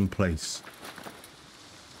hidden place.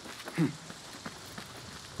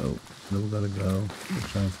 Oh, now we've got to go. We'll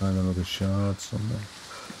try and find another shard somewhere.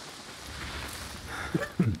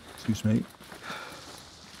 Excuse me.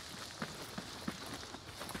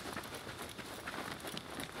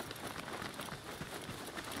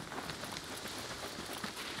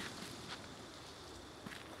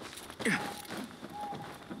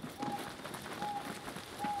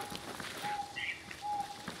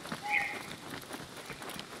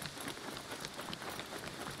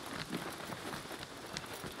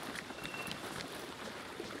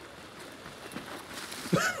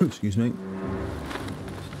 Excuse me.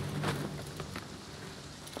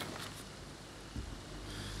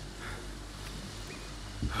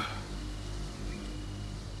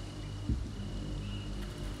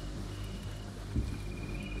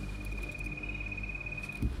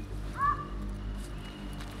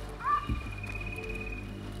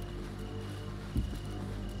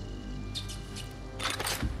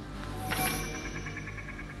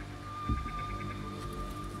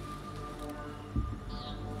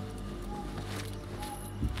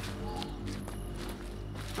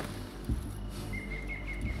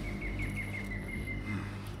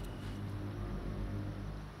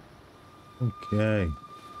 Okay.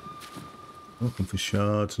 Looking for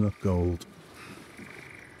shards, not gold.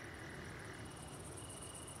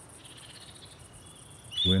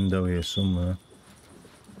 Window here somewhere.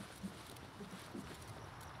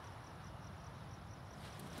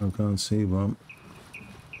 I can't see one.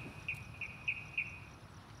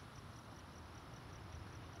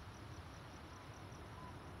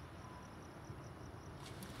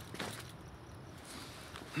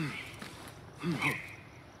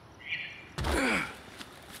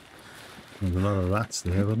 There's a lot of rats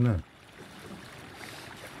there, wasn't there?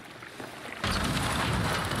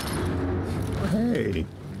 Oh, hey!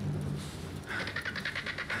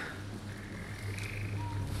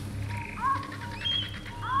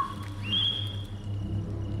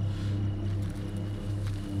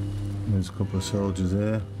 There's a couple of soldiers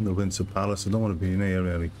there in the Winter Palace. I don't want to be in here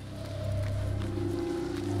really.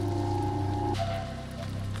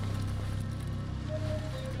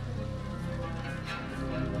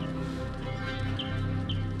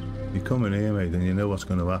 You come in here, mate, then you know what's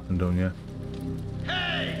going to happen, don't you?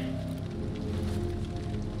 Hey!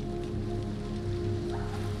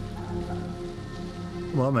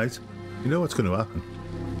 Come on, mate. You know what's going to happen.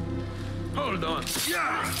 Hold on.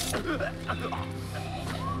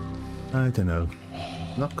 I don't know.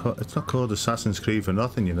 It's not called Assassin's Creed for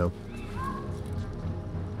nothing, you know.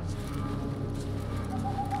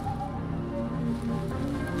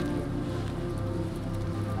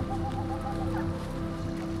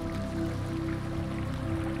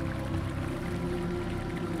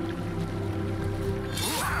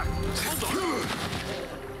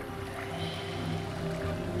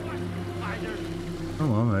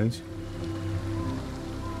 Come on, mate.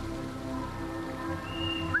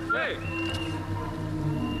 Hey!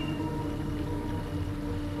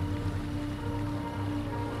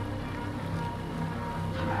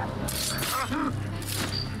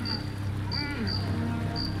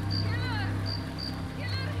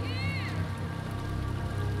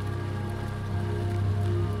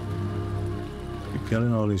 Keep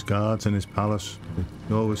killing all these guards in his palace.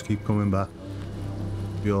 They always keep coming back.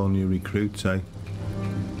 Be all new recruits, eh?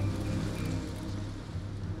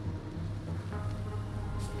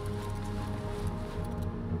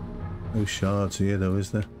 No shards here though,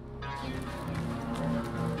 is there?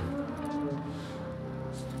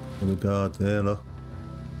 The guard there, look.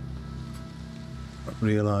 Not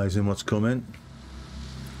realising what's coming.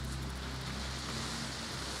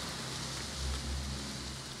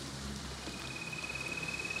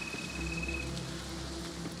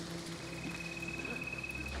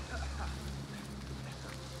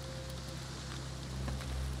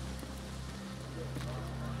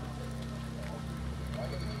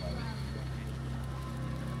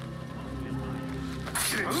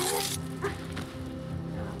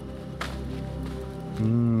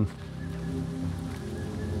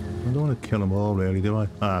 I don't want to kill them all, really, do I?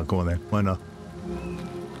 Ah, go on then. Why not?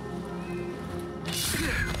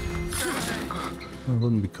 I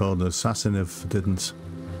wouldn't be called an assassin if I didn't.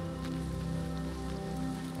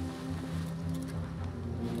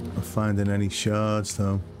 Not finding any shards,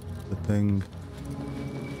 though. The thing.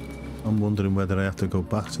 I'm wondering whether I have to go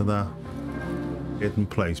back to that hidden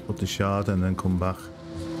place, put the shard and then come back.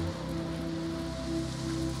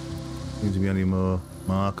 Seems to be any more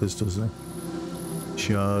markers, does there?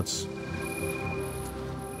 Shards.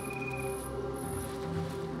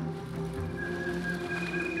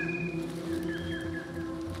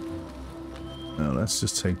 Now let's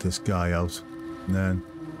just take this guy out and then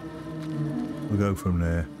we'll go from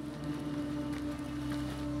there.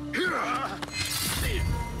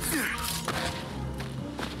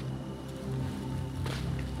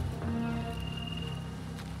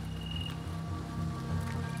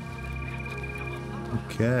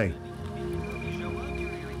 Okay.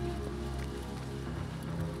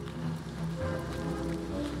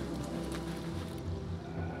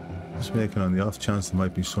 Just making on the off chance there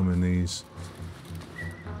might be some in these.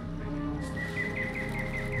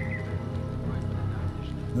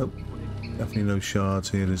 Nope. Definitely no shards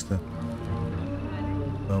here, is there?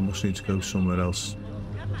 I must need to go somewhere else.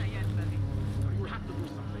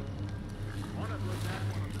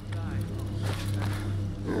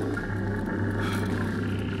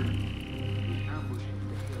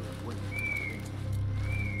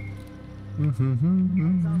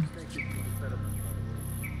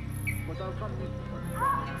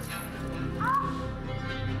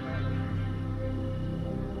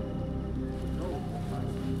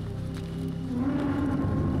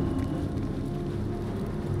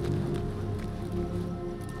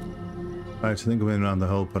 Right, I think I'm in around the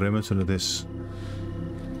whole perimeter of this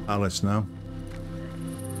palace now.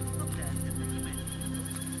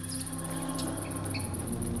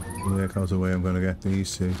 Work out the way I'm going to get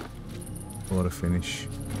these two before I finish.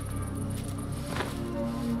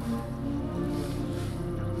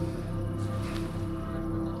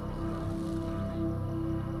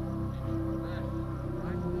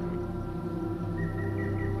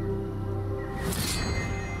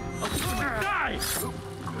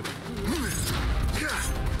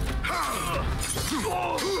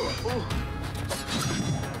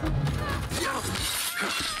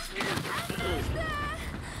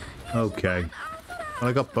 Okay. Well,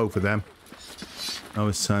 I got both of them. Now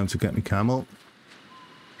it's time to get me camel.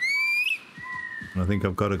 And I think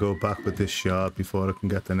I've got to go back with this shard before I can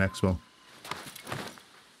get the next one.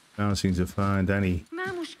 Can't seem to find anywhere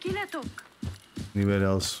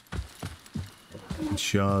else.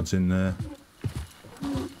 Shards in there.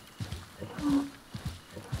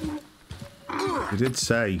 They did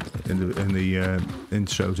say in the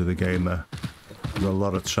intro to the game that there's a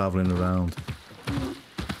lot of travelling around.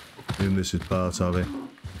 And this is part of it.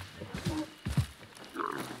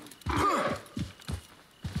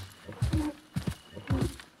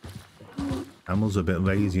 Camel's a bit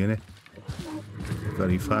lazy, innit?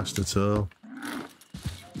 Very fast at all.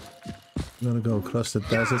 I'm gonna go across the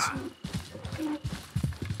desert.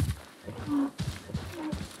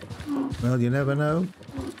 Well, you never know.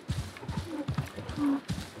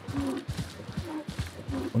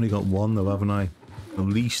 Only got one though, haven't I? The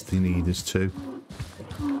least you need is two.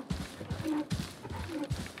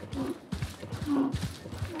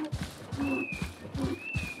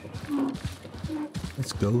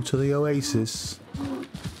 Let's go to the oasis.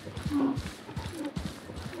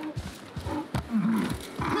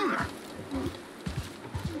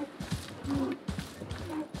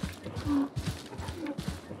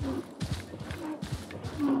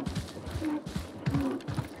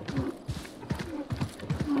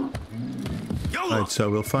 Right, so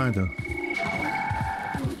we'll find her.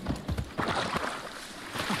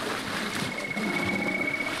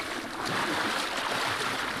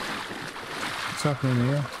 What's happening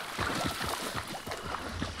here?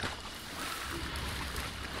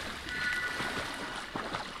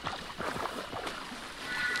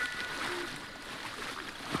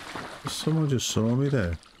 Someone just saw me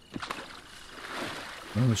there.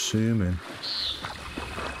 I'm assuming.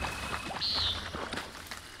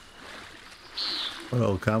 Oh,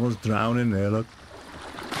 old camel's drowning there, look.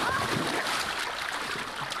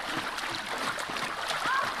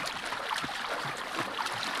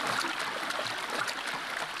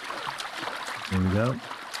 There we go.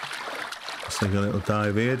 Let's take a little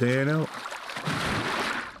dive here, there now.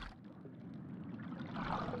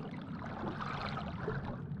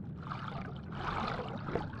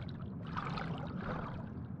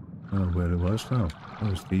 I don't know where it was now. It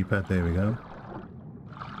was deep at, there we go.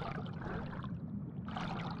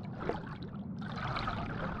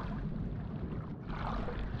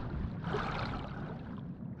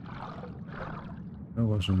 It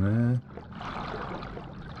wasn't there.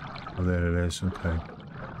 Oh, there it is. Okay.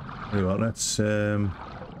 Tell you what, let's get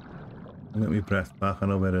my breath back. I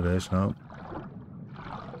know where it is now.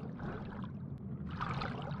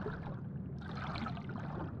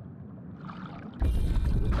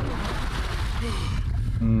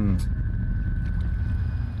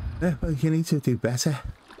 Yeah, well, you need to do better.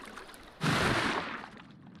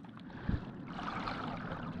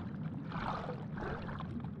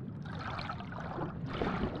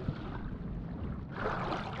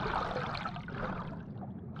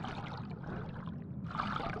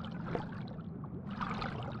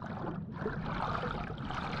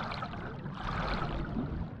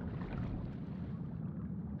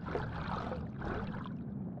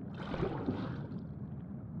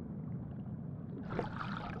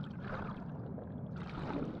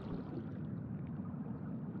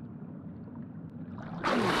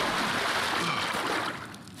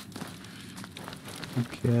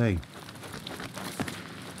 Okay.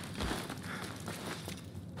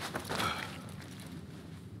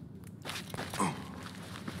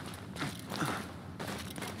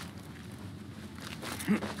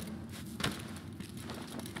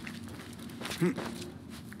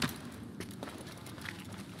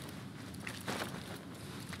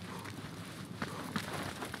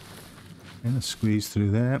 And let's squeeze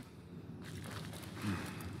through there.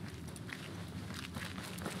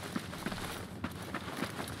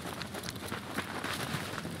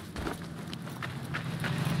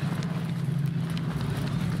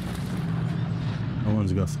 That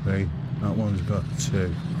one's got 3. That one's got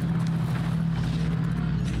 2.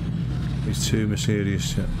 These 2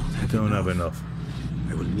 mysterious. I don't have enough.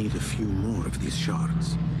 I will need a few more of these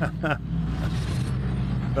shards.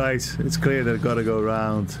 Right, it's clear that I've got to go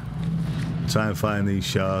around, try and find these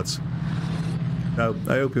shards. So,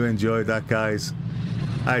 I hope you enjoyed that, guys.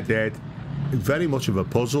 I did. Very much of a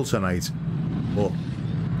puzzle tonight, but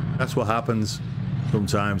that's what happens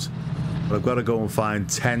sometimes. But I've got to go and find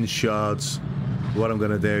 10 shards. What I'm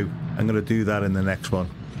going to do, I'm going to do that in the next one.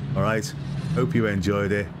 Alright, hope you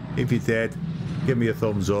enjoyed it. If you did, give me a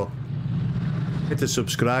thumbs up. Hit the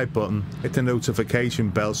subscribe button. Hit the notification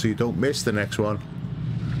bell so you don't miss the next one.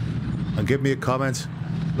 And give me a comment.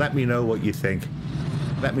 Let me know what you think.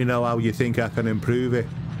 Let me know how you think I can improve it.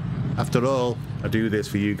 After all, I do this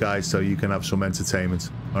for you guys so you can have some entertainment.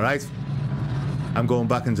 Alright? I'm going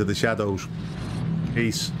back into the shadows.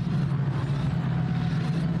 Peace.